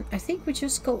 and then I think we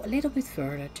just go a little bit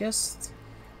further, just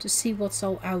to see what's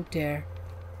all out there.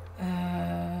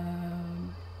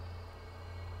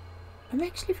 I'm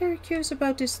actually very curious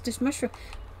about this mushroom.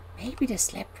 Maybe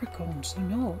there's leprechauns, I don't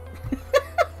know.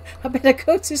 I better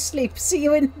go to sleep. See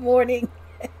you in the morning.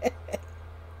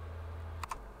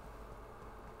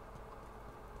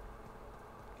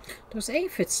 Those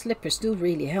aphid slippers do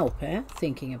really help, eh?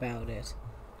 Thinking about it.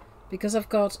 Because I've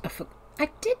got... I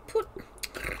did put...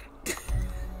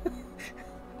 I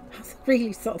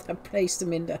really thought I placed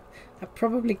them in the... I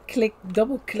probably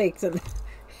double clicked and...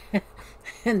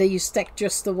 and then you stack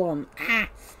just the one. Ah!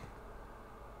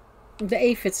 The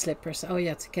aphid slippers. Oh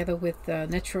yeah, together with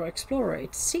Natural Explorer.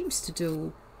 It seems to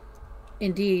do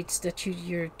indeed that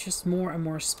you're just more and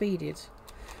more speeded.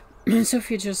 So if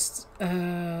you just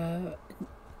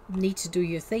need to do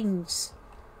your things,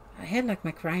 I had like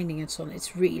my grinding and so on,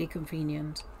 it's really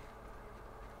convenient.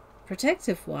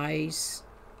 Protective wise,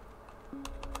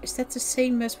 is that the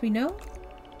same as we know?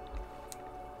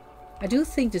 I do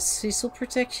think the sizzle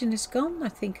protection is gone. I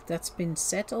think that's been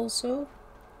set also.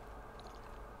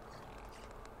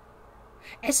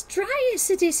 As dry as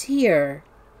it is here.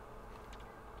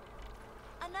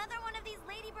 Another one of these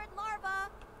ladybird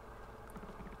larvae.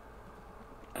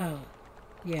 Oh,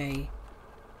 yay.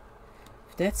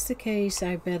 If that's the case,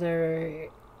 I better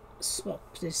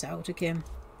swap this out again.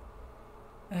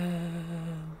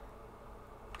 Armor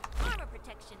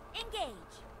protection, engage.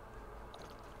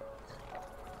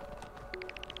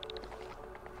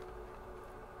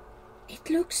 It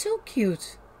looks so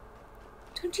cute.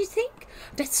 Don't you think?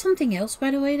 That's something else,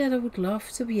 by the way, that I would love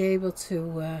to be able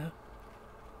to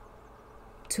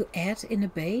add in the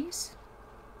base.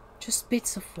 Just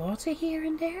bits of water here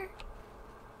and there.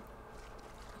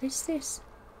 What is this?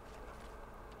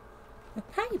 A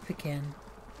pipe again.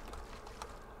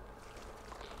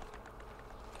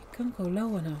 It can't go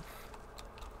low enough.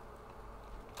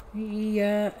 We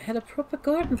had a proper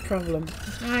garden problem.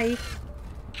 Hi.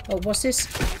 Oh, was this? I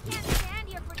can't stand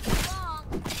here for too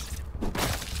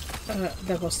long.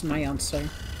 That was my answer.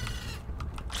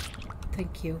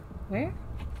 Thank you. Where?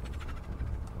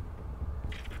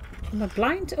 Am I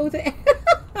blind? Oh, there.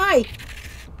 Hi.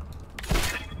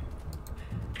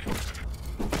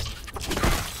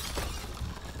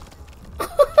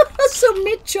 So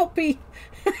mid-choppy.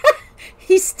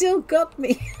 He still got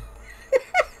me.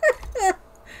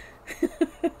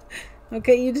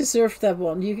 Okay, you deserve that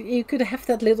one. You could have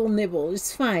that little nibble.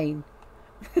 It's fine.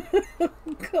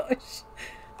 Gosh.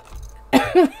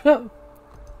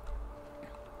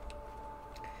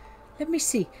 Let me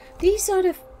see. These are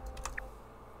the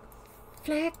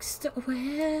flags.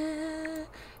 Well,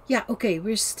 yeah, okay.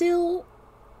 We're still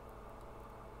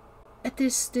at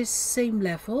this same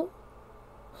level.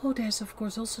 Oh, there's of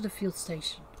course also the field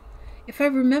station. If I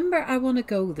remember, I want to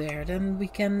go there. Then we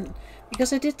can...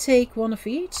 Because I did take one of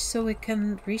each, so we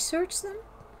can research them.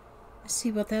 Let's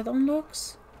see what that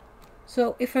unlocks.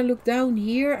 So if I look down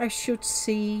here, I should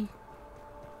see...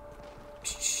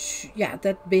 Yeah,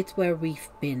 that bit where we've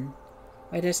been.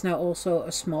 Where there's now also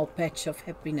a small patch of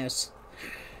happiness.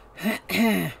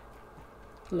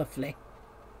 Lovely.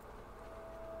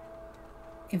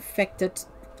 Infected...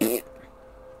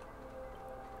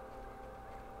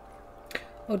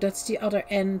 Oh, that's the other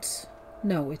end.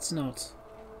 No, it's not.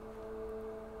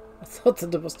 I thought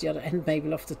that was the other end maybe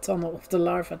of the tunnel, of the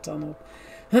larva tunnel.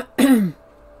 Because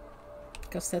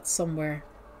that's somewhere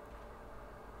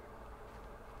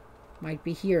Might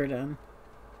be here then.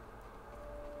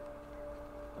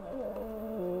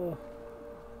 Oh.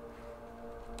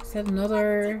 Is that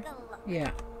another?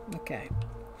 Yeah, okay.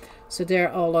 So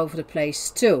they're all over the place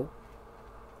too.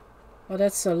 Well,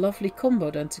 that's a lovely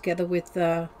combo then, together with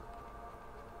the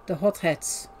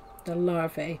hotheads, the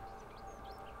larvae.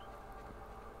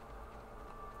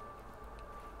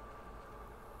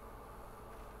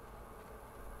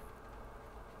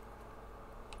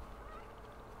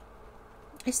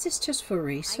 Is this just for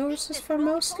resources for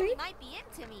mostly? Might be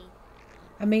into me.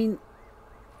 I mean,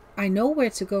 I know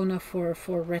where to go now for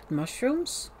red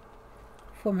mushrooms.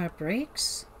 For my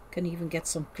bricks. Can even get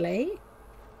some clay.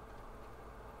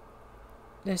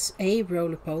 There's a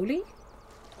roly-poly.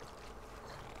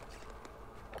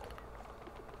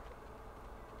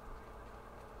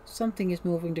 Something is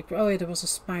moving the... Oh yeah, there was a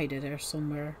spider there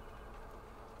somewhere.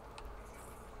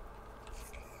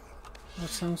 That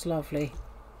sounds lovely.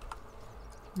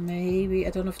 Maybe, I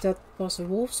don't know if that was a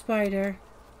wolf spider.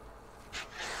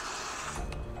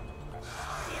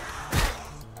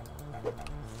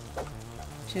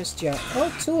 Just you.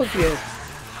 Oh, two of you.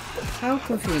 How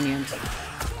convenient.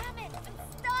 Damn it, I'm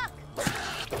stuck.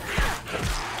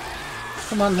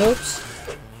 Come on, Hoops.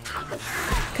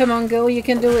 Come on, girl, you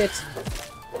can do it.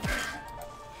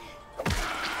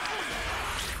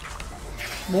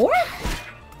 More?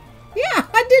 Yeah,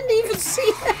 I didn't even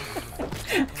see that.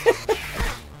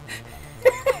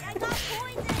 I got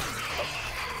poisoned.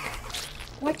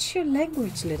 What's your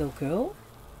language, little girl?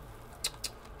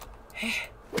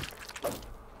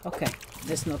 Okay,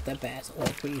 that's not that bad. All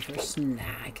weavers. Nah,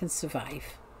 I can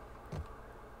survive.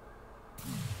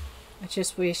 I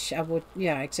just wish I would...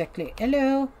 Yeah, exactly.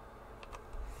 Hello.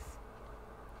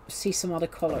 See some other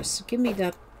colors. Give me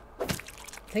that.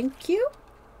 Thank you.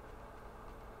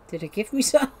 Did it give me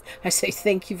some? I say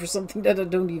thank you for something that I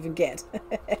don't even get.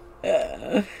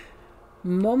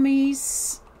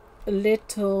 Mommy's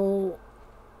little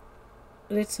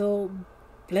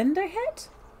blender head?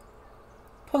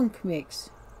 Punk mix.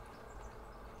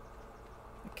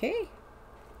 Okay.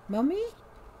 Mommy?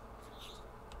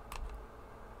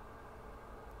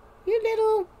 You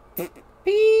little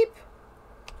beep.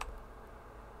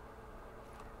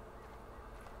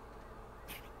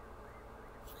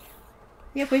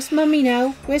 Yeah, where's Mummy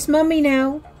now? Where's Mummy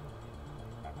now?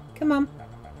 Come on.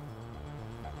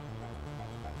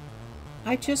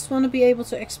 I just want to be able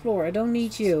to explore. I don't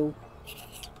need you.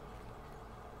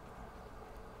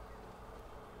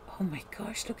 Oh my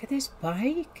gosh, look at this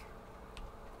bike.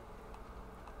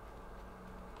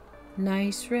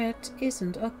 Nice red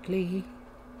isn't ugly.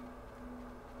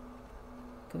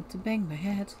 Going to bang my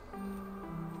head.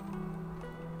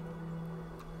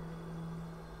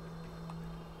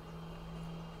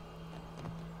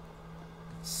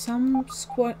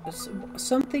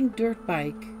 Something dirt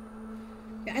bike.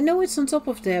 Yeah, I know it's on top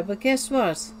of there, but guess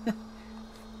what?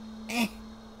 I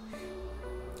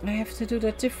have to do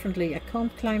that differently. I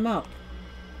can't climb up.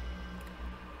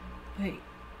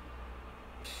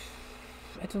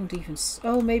 I don't even...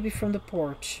 Oh, maybe from the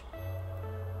porch.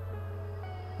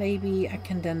 Maybe I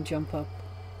can then jump up.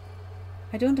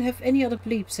 I don't have any other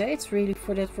bleeps, eh? It's really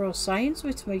for that raw science,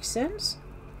 which makes sense.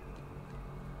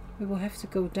 We will have to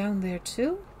go down there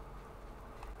too.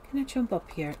 Can I jump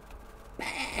up here?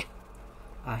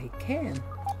 I can.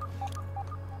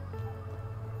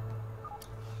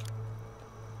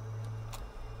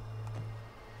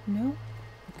 No?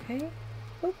 Okay.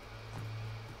 Oh.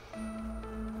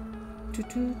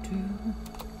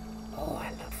 Oh,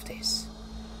 I love this.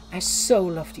 I so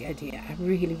love the idea. I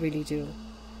really, really do.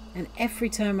 And every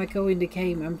time I go in the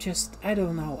game, I'm just, I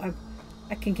don't know.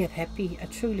 I can get happy. I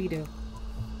truly do.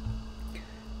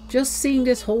 Just seeing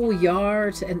this whole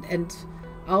yard and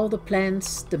all the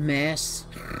plants, the mess.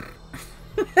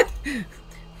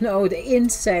 No, the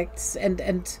insects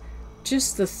and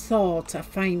just the thought I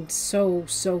find so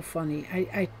funny.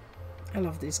 I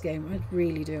love this game. I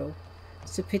really do.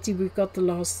 It's a pity we've got the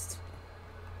last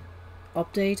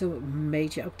update or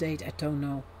major update. I don't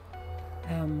know.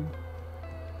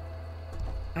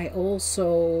 I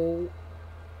also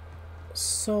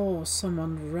saw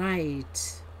someone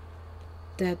write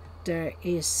that there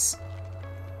is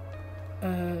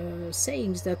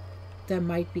sayings that there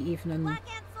might be even an Black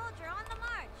Ant soldier on the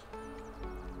march.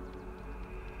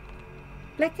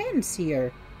 black ants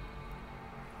here.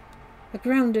 A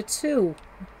grounded too.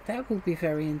 That would be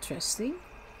very interesting.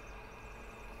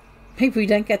 Maybe we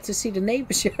don't get to see the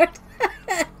neighbor's yard.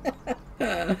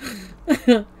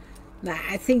 Nah,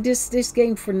 I think this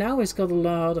game for now has got a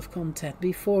lot of content.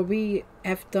 Before we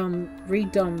have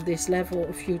redone this level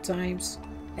a few times.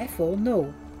 Level?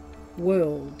 No.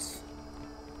 World.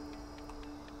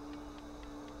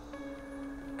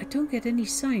 I don't get any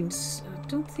signs. I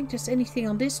don't think there's anything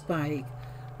on this bike.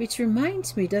 Which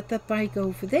reminds me that that bike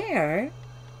over there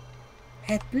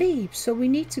had bleep. So we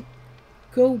need to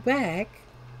go back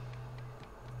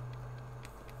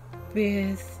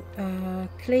with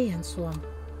clay and so on.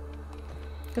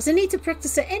 Because I need to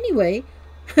practice it anyway.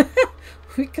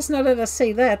 Because now that I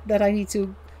say that I need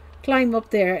to climb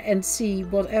up there and see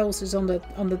what else is on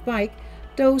the bike.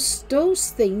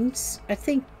 Those things, I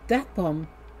think that one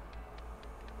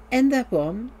and that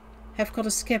one have got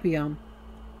a scabby on.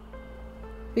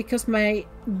 Because my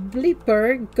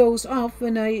bleeper goes off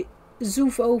when I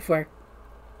zoom over.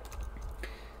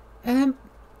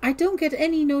 I don't get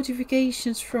any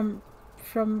notifications from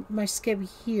my scabby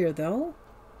here though.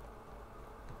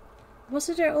 Was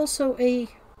there also a...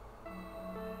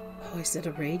 Oh, is that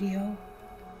a radio?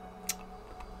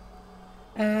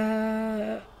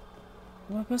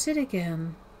 What was it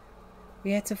again?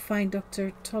 We had to find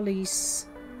Dr. Tully's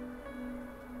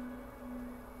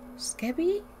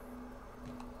scabby?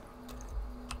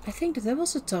 I think that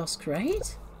was a task,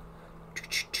 right?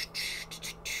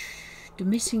 The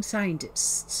missing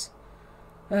scientists.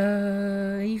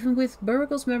 Even with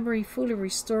Burg.L's memory fully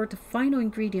restored, the final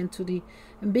ingredient to the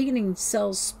embiggening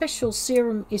cell's special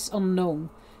serum is unknown.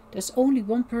 There's only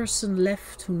one person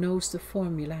left who knows the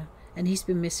formula, and he's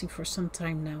been missing for some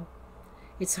time now.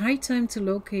 It's high time to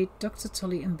locate Dr.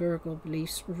 Tully, and Burg.L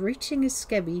believes reaching his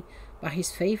scabby by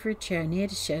his favorite chair near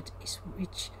the shed is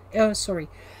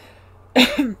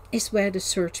is where the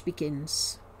search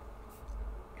begins.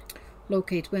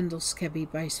 Locate Wendell's scabby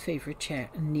by his favorite chair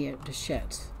near the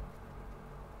shed.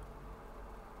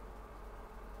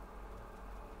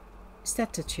 Is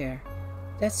that the chair?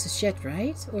 That's the shed,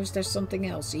 right? Or is there something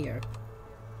else here?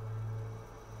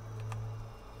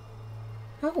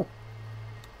 Oh.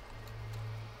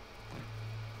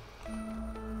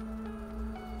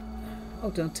 Oh,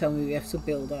 don't tell me we have to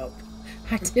build up.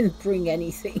 I didn't bring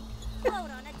anything. Float on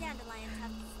a dandelion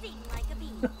tuft, sting like a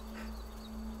bee.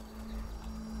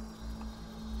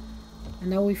 And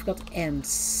now we've got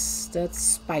ants. That's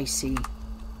spicy.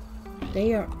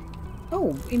 They are...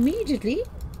 Oh, immediately?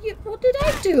 What did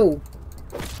I do?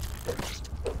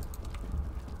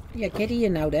 Yeah, get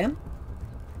here now then.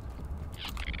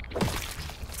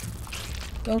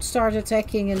 Don't start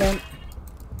attacking and then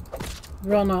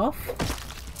run off.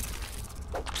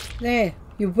 There,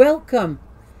 you're welcome.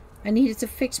 I needed to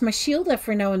fix my shield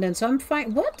every now and then, so I'm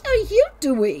fine. What are you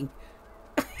doing?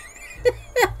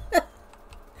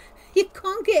 You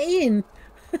can't get in.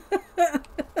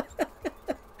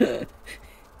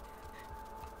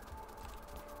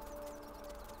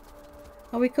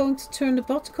 Are we going to turn the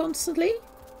bot constantly?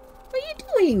 What are you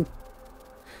doing?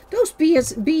 Those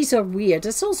bees are weird.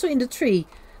 That's also in the tree.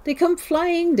 They come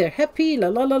flying, they're happy, la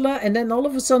la la la, and then all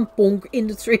of a sudden, bonk, in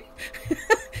the tree.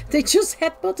 They just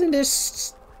headbutt and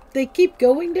they keep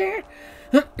going there.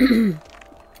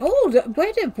 Oh,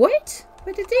 where did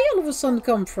they all of a sudden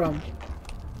come from?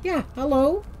 Yeah,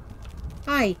 hello.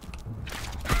 Hi.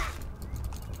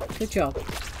 Good job.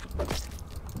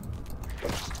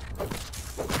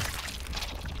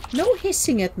 No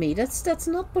hissing at me. That's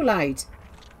not polite.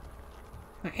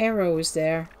 My arrow is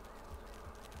there.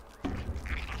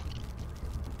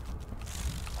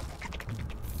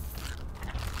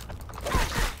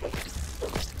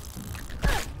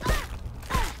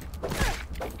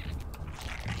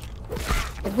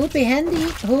 It would be handy,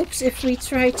 hoops, if we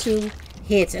try to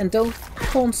hit and don't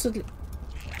constantly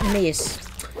miss.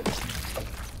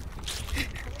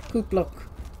 Good block.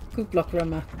 Good block,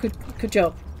 Rama. Good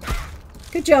job.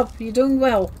 Good job. You're doing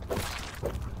well.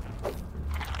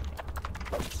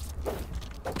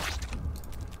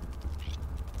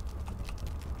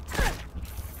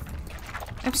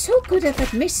 I'm so good at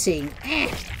that missing.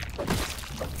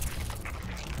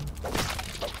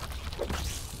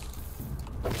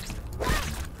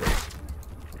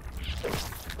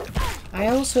 I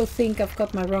also think I've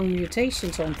got my wrong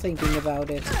mutations on thinking about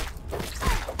it.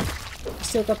 I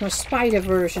still got my spider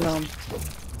version on.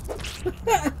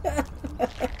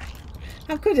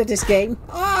 I'm good at this game.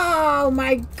 Oh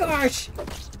my gosh!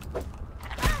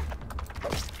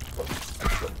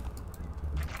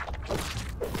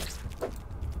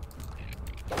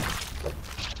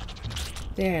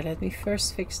 There, let me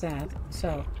first fix that.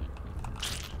 So,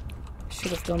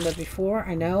 should have done that before.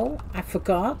 I know. I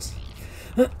forgot.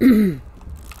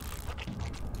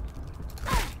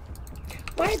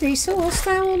 Why are they so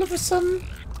hostile all of a sudden?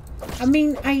 I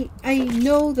mean, I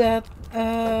know that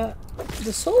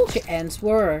the soldier ants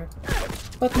were,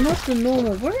 but not the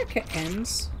normal worker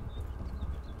ants.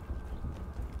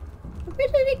 Where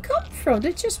did they come from?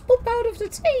 They just pop out of the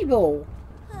table.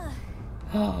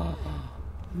 Oh.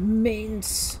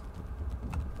 Mints.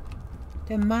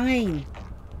 They're mine.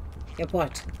 Yeah,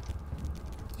 what?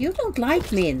 You don't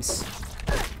like mints.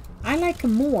 I like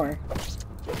them more.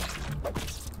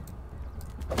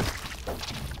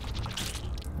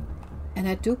 And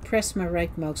I do press my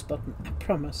right mouse button. I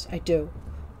promise, I do.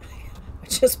 I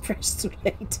just pressed too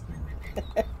late.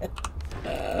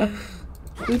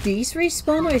 Do these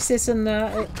respawn, or is this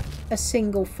a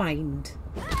single find?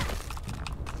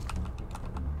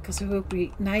 Because it would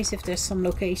be nice if there's some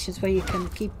locations where you can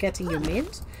keep getting your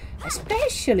mint.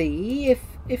 Especially if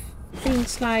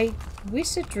things like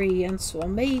wizardry and so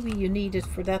on, maybe you need it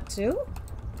for that too.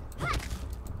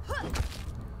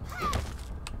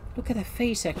 Look at her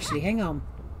face actually, hang on.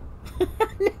 I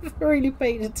never really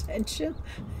paid attention.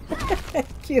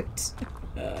 Cute.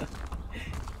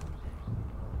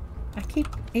 I keep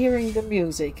hearing the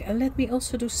music, and let me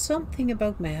also do something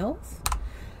about my health.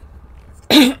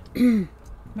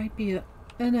 Might be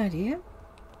an idea.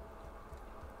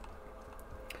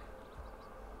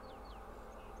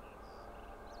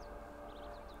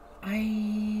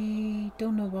 I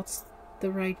don't know what's the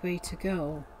right way to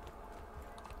go.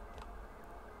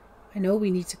 I know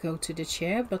we need to go to the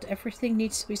chair, but everything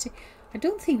needs to be seen. I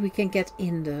don't think we can get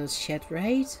in the shed,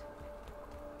 right?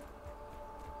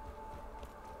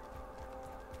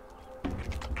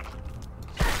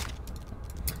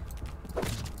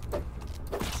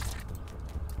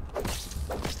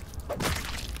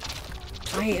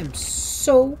 I am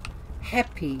so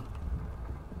happy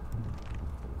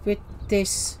with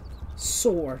this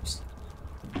sword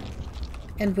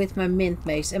and with my mint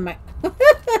mace and my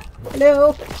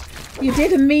hello, you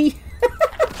did a me.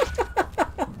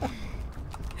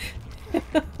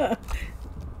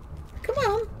 Come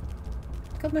on,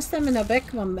 got my stamina back.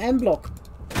 Come on, and block.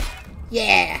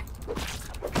 Yeah,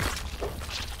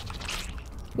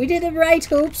 we did it right,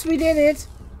 Hoops. We did it.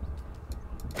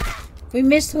 We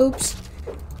missed Hoops.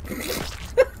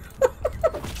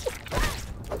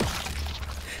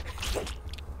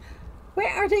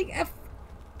 Where are they?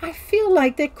 I feel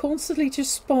like they're constantly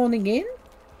just spawning in.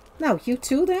 Now, you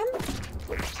too then?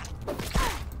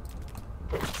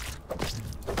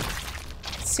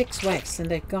 6 wax and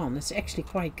they're gone. It's actually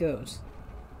quite good.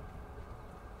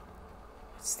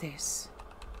 What's this?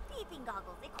 Peeping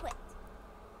goggles equipped.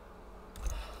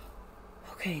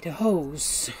 Okay, the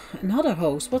hose. Another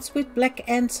hose. What's with black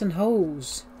ants and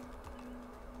hose?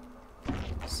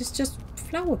 This is just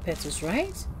flower petals,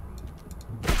 right?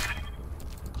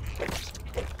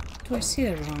 Do I see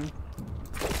that wrong?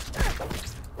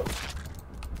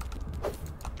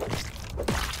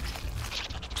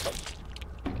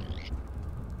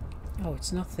 Oh,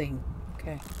 it's nothing.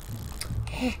 Okay.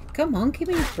 Hey, come on, give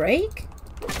me a break.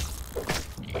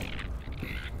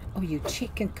 Oh, you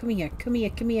chicken. Come here, come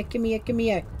here, come here, come here, come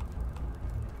here.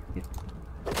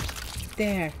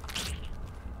 There.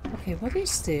 Okay, what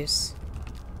is this?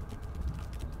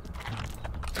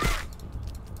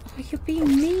 Oh, you're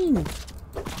being mean.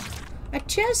 I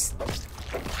just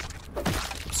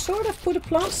sort of put a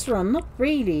plaster on. Not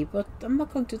really, but I'm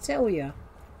not going to tell you.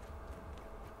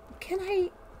 Can I...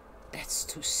 That's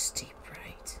too steep,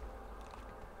 right?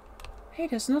 Hey,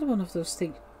 there's another one of those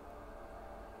things.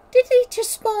 Did they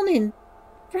just spawn in?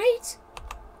 Right?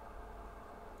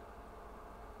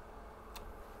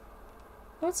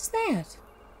 What's that?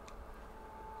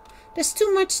 There's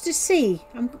too much to see.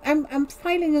 I'm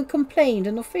filing a complaint,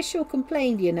 an official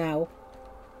complaint here now.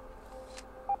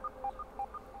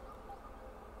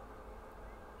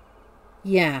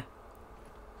 Yeah.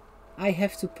 I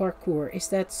have to parkour. Is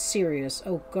that serious?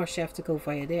 Oh gosh, I have to go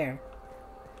via there.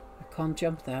 I can't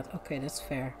jump that. Okay, that's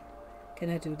fair. Can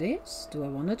I do this? Do I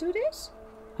want to do this?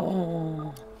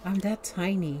 Oh, I'm that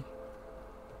tiny.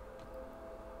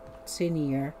 What's in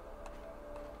here?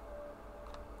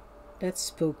 That's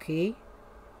spooky.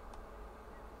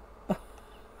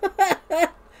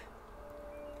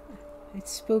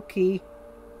 It's spooky.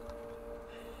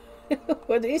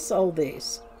 What is all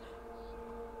this?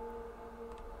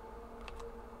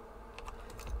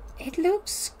 It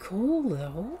looks cool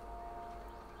though.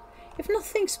 If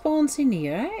nothing spawns in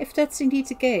here, if that's indeed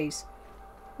the case,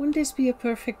 wouldn't this be a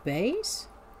perfect base?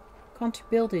 Can't you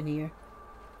build in here?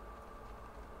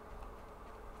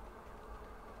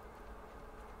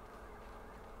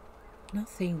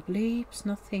 Nothing bleeps,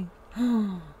 nothing.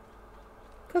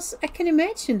 Because I can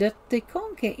imagine that they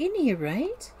can't get in here,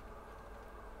 right?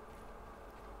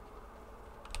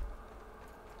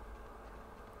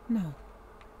 No.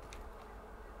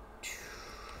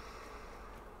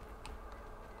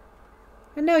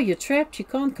 And now you're trapped, you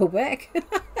can't go back.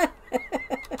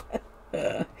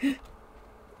 I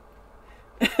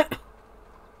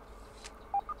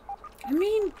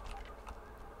mean,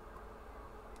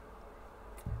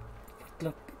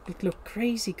 it looked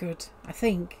crazy good, I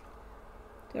think.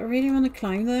 Do I really want to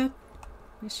climb that?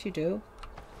 Yes, you do.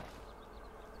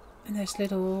 And there's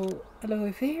little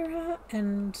aloe vera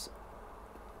and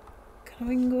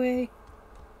going away.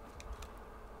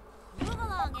 Move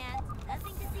along, Ant.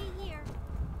 Nothing to see here.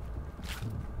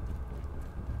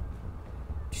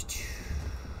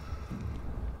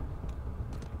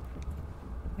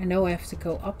 I know I have to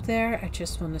go up there. I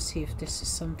just want to see if this is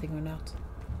something or not.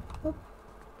 Oh.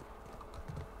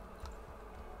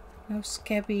 No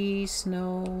scabbies,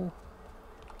 no...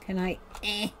 Can I...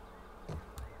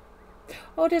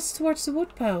 Oh, that's towards the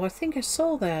woodpile. I think I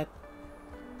saw that.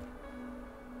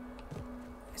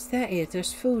 Is that it?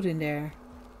 There's food in there.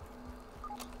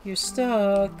 You're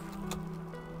stuck.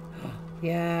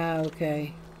 Yeah,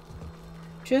 okay.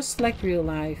 Just like real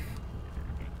life.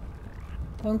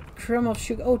 1 crumb of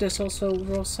sugar. Oh, there's also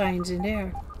raw science in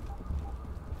there.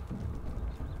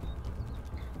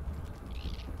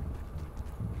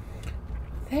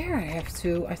 There I have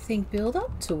to, I think, build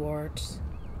up towards.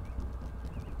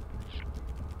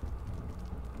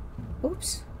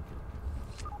 Oops.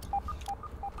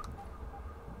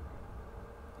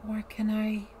 Or can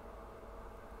I...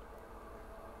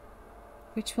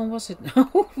 Which one was it now?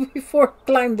 Before I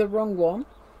climbed the wrong one.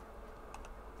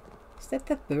 Is that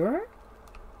the bird?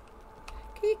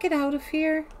 Can you get out of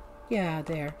here? Yeah,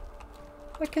 there.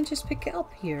 I can just pick it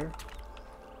up here.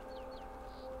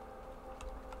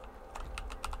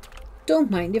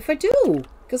 Don't mind if I do,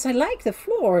 because I like the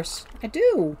floors. I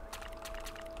do.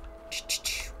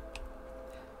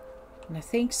 And I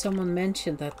think someone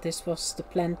mentioned that this was the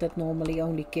plant that normally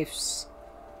only gives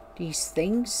these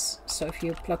things. So if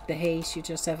you pluck the haze, you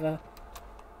just have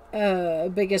a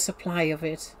bigger supply of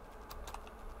it.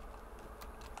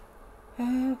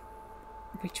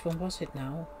 Which one was it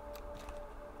now?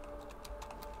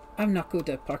 I'm not good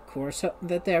at parkour, so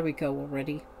there we go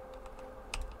already.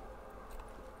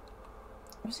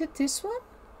 Was it this one?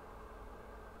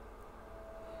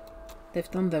 They've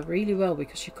done that really well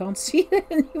because you can't see it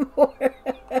anymore.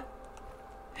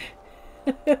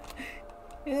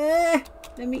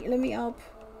 Let me up.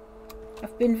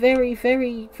 I've been very,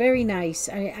 very, very nice.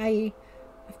 I've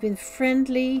been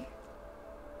friendly.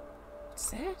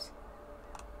 What's that?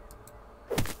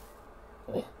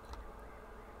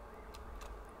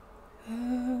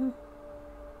 Oh.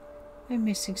 I'm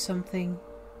missing something.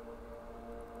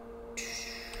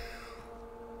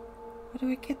 How do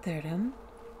I get there then?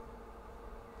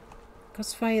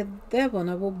 Because via that one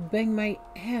I will bang my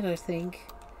head, I think.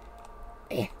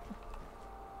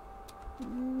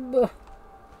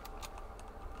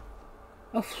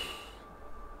 Oh.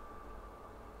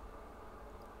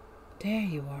 There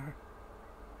you are.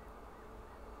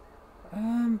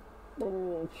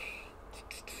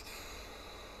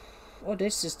 Oh,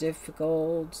 this is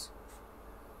difficult.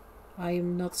 I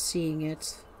am not seeing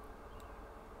it.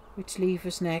 Which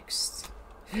lever's next?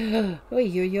 Oi,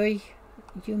 oi, oi.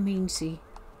 You meansy.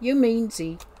 You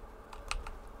meansy.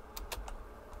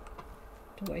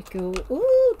 Do I go?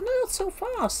 Ooh, not so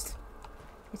fast.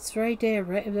 It's right there,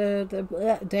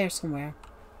 right there somewhere.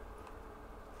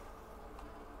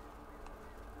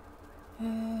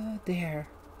 There.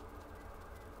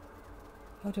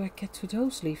 How do I get to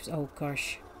those leaves? Oh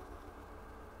gosh.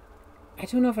 I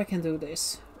don't know if I can do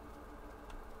this.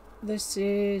 This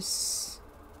is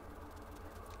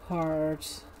hard.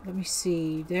 Let me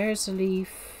see. There's a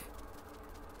leaf.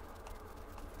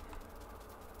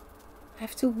 I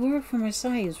have to work for my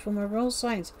science, for my raw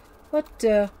science. What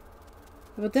the?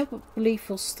 But that leaf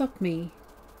will stop me.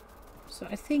 So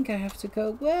I think I have to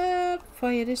go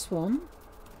via this one.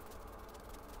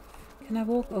 Can I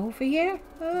walk over here?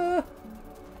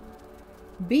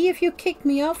 B, if you kick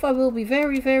me off, I will be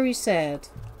very, very sad.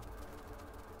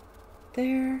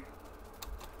 There.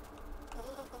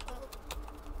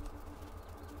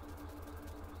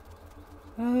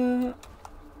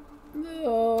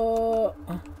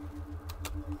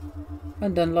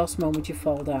 And then last moment you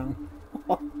fall down. Come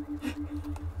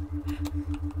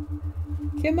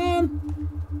on!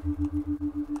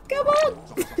 Come on!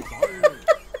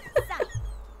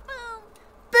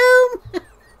 Boom!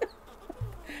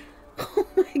 Oh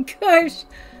my gosh!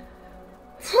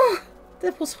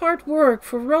 That was hard work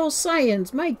for raw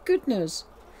science, my goodness!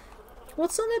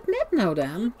 What's on that map now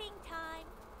then?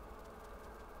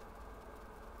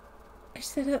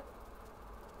 Is that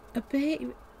a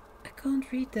baby? I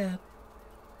can't read that.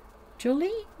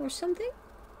 Jolly or something?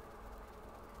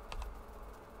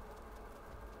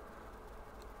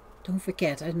 Don't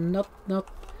forget, I'm not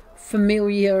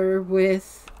familiar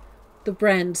with the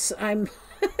brands. I'm...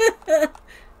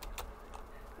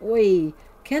 Wait,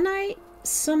 can I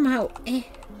somehow...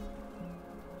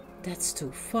 That's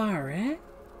too far, eh?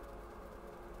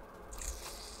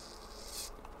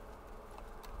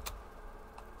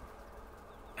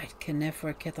 I can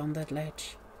never get on that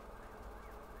ledge.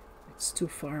 It's too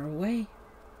far away.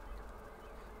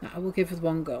 Now, I will give it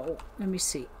one go. Let me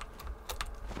see.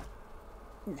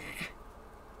 Nah.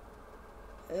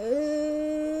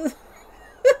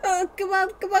 Come on,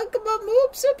 come on, come on.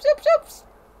 Oops, oops, oops, oops.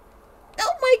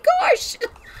 Oh my gosh.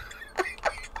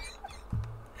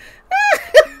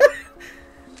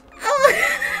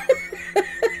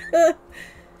 Oh.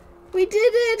 We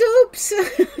did it. Oops.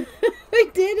 We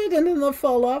did it and then I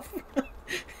fall off.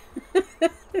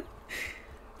 It's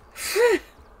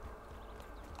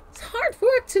hard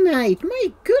work tonight.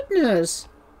 My goodness.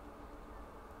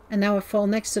 And now I fall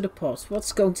next to the pot.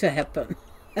 What's going to happen?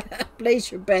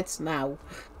 Place your bets now.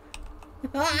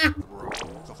 Ah.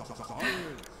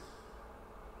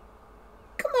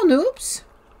 Come on, Oops.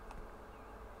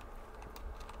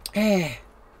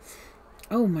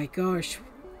 Oh my gosh.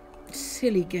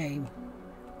 Silly game.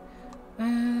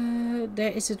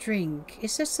 There is a drink.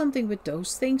 Is there something with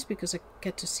those things? Because I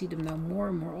get to see them now more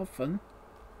and more often.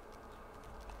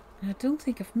 And I don't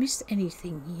think I've missed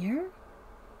anything here.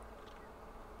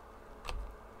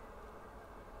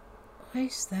 Why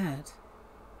is that?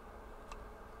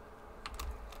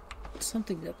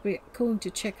 Something that we're going to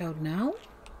check out now.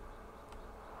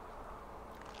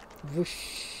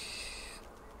 Whoosh.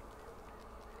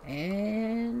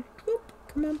 And whoop,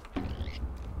 come on.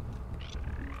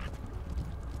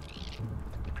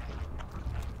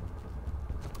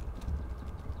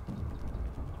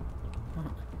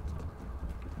 Oh.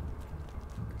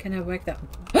 Can I whack that?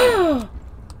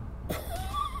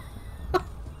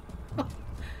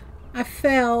 I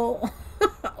fell.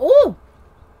 Oh!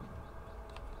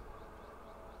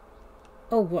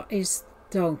 Oh, what is...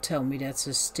 Don't tell me that's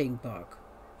a stink bug.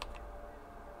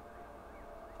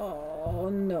 Oh,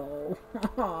 no.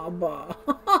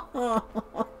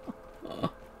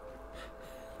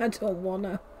 I don't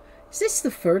wanna... Is this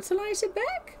the fertilizer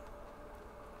bag?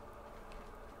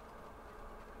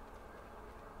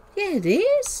 Yeah, it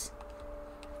is.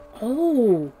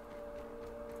 Oh.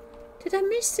 Did I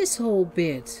miss this whole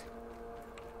bit?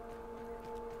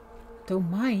 Don't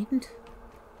mind.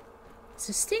 It's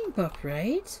a stink bug,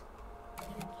 right? You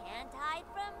can't hide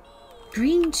from me.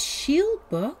 Green shield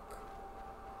bug?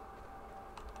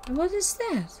 And what is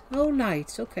that? Oh,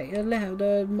 lights. Okay.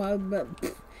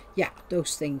 Yeah,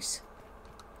 those things.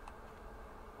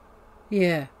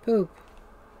 Yeah, poop.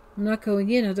 I'm not going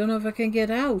in. I don't know if I can get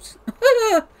out.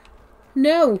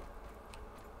 No.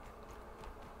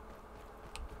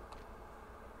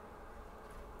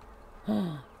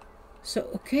 Oh. So,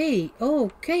 okay.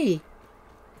 Oh, okay.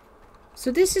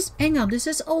 So this is... Hang on. This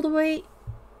is all the way...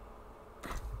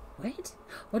 Wait.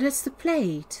 Oh, that's the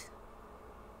plate.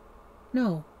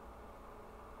 No.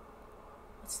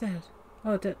 What's that?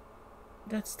 Oh,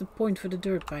 that's the point for the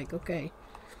dirt bike. Okay.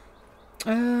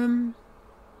 Yeah,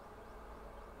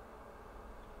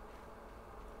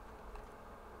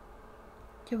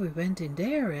 we went in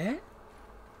there, eh?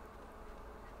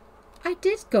 I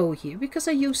did go here because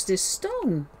I used this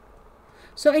stone.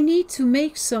 So I need to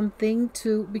make something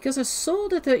to... Because I saw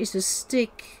that there is a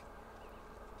stick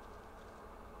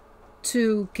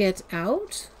to get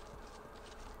out.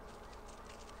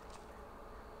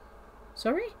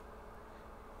 Sorry?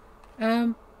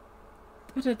 But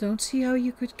I don't see how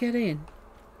you could get in.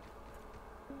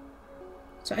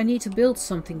 So I need to build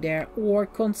something there. Or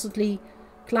constantly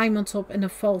climb on top and then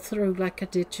fall through like I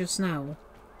did just now.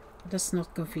 That's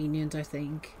not convenient, I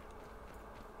think.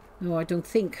 No, I don't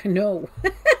think. No.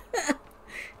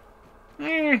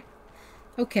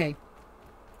 Okay.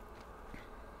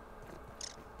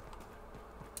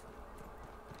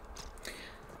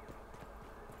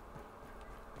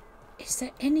 Is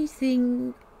there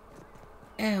anything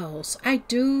else? I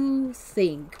do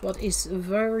think what is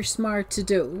very smart to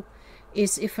do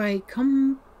is if I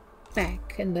come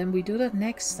back and then we do that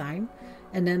next time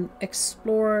and then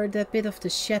explore that bit of the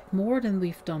shed more than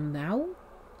we've done now.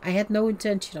 I had no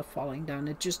intention of falling down.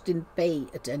 I just didn't pay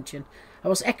attention. I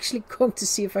was actually going to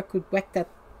see if I could whack that,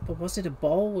 or was it a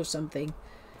ball or something?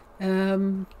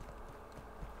 But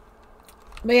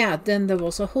yeah, then there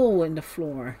was a hole in the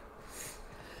floor.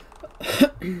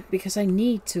 Because I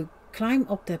need to climb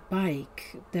up that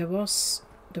bike. There was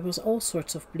all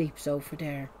sorts of bleeps over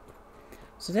there.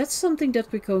 So that's something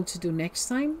that we're going to do next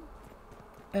time.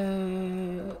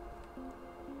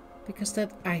 Because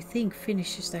that, I think,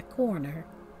 finishes that corner.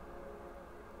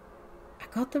 I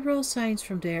got the roll signs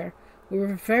from there. We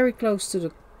were very close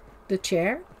to the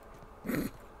chair.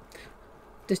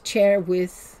 The chair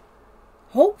with,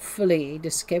 hopefully,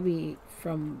 the scabby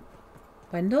from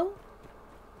Wendell.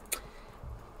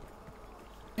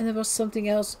 And there was something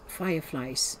else,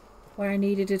 fireflies, where I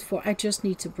needed it for. I just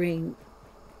need to bring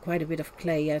quite a bit of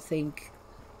clay, I think.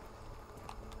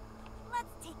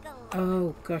 Let's take a look.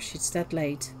 Oh gosh, it's that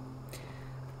late.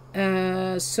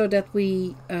 So that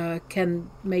we can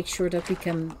make sure that we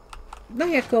can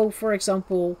go, for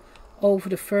example, over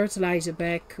the fertilizer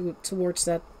bag towards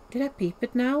that. Did I peep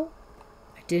it now?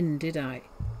 I didn't, did I?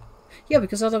 Yeah,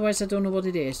 because otherwise I don't know what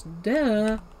it is.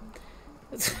 Duh.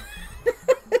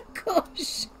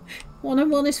 Gosh. 1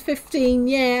 and 1 is 15,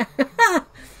 yeah.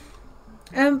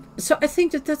 So I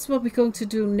think that's what we're going to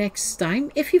do next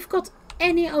time. If you've got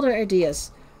any other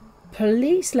ideas,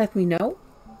 please let me know.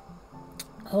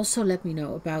 Also let me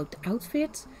know about the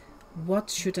outfit. What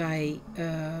should I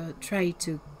try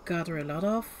to gather a lot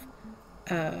of?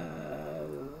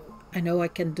 I know I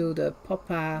can do the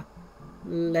Papa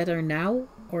leather now.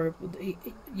 Or,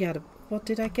 yeah, what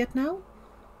did I get now?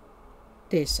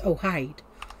 This, oh, hide.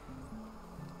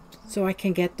 So I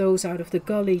can get those out of the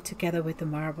gully together with the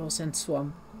marbles and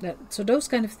swamp. So those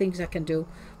kind of things I can do.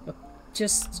 But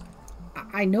just,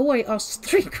 I know I asked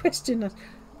 3 questions.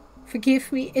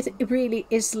 Forgive me, it really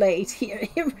is late here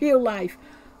in real life.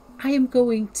 I am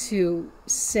going to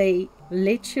say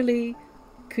literally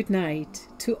good night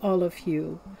to all of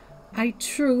you. I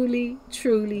truly,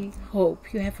 truly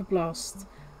hope you have a blast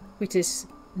with this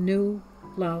new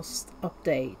last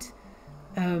update.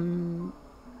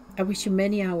 I wish you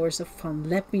many hours of fun.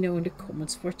 Let me know in the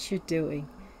comments what you're doing.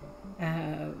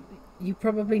 You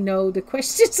probably know the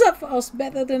questions I've asked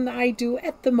better than I do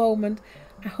at the moment.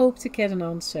 I hope to get an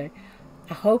answer.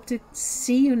 I hope to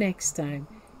see you next time.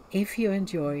 If you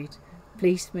enjoyed,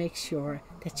 please make sure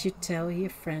that you tell your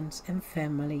friends and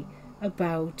family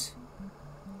about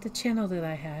the channel that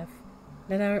I have.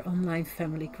 Let our online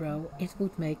family grow. It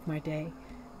would make my day.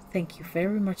 Thank you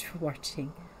very much for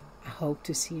watching. I hope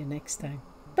to see you next time.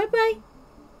 Bye bye.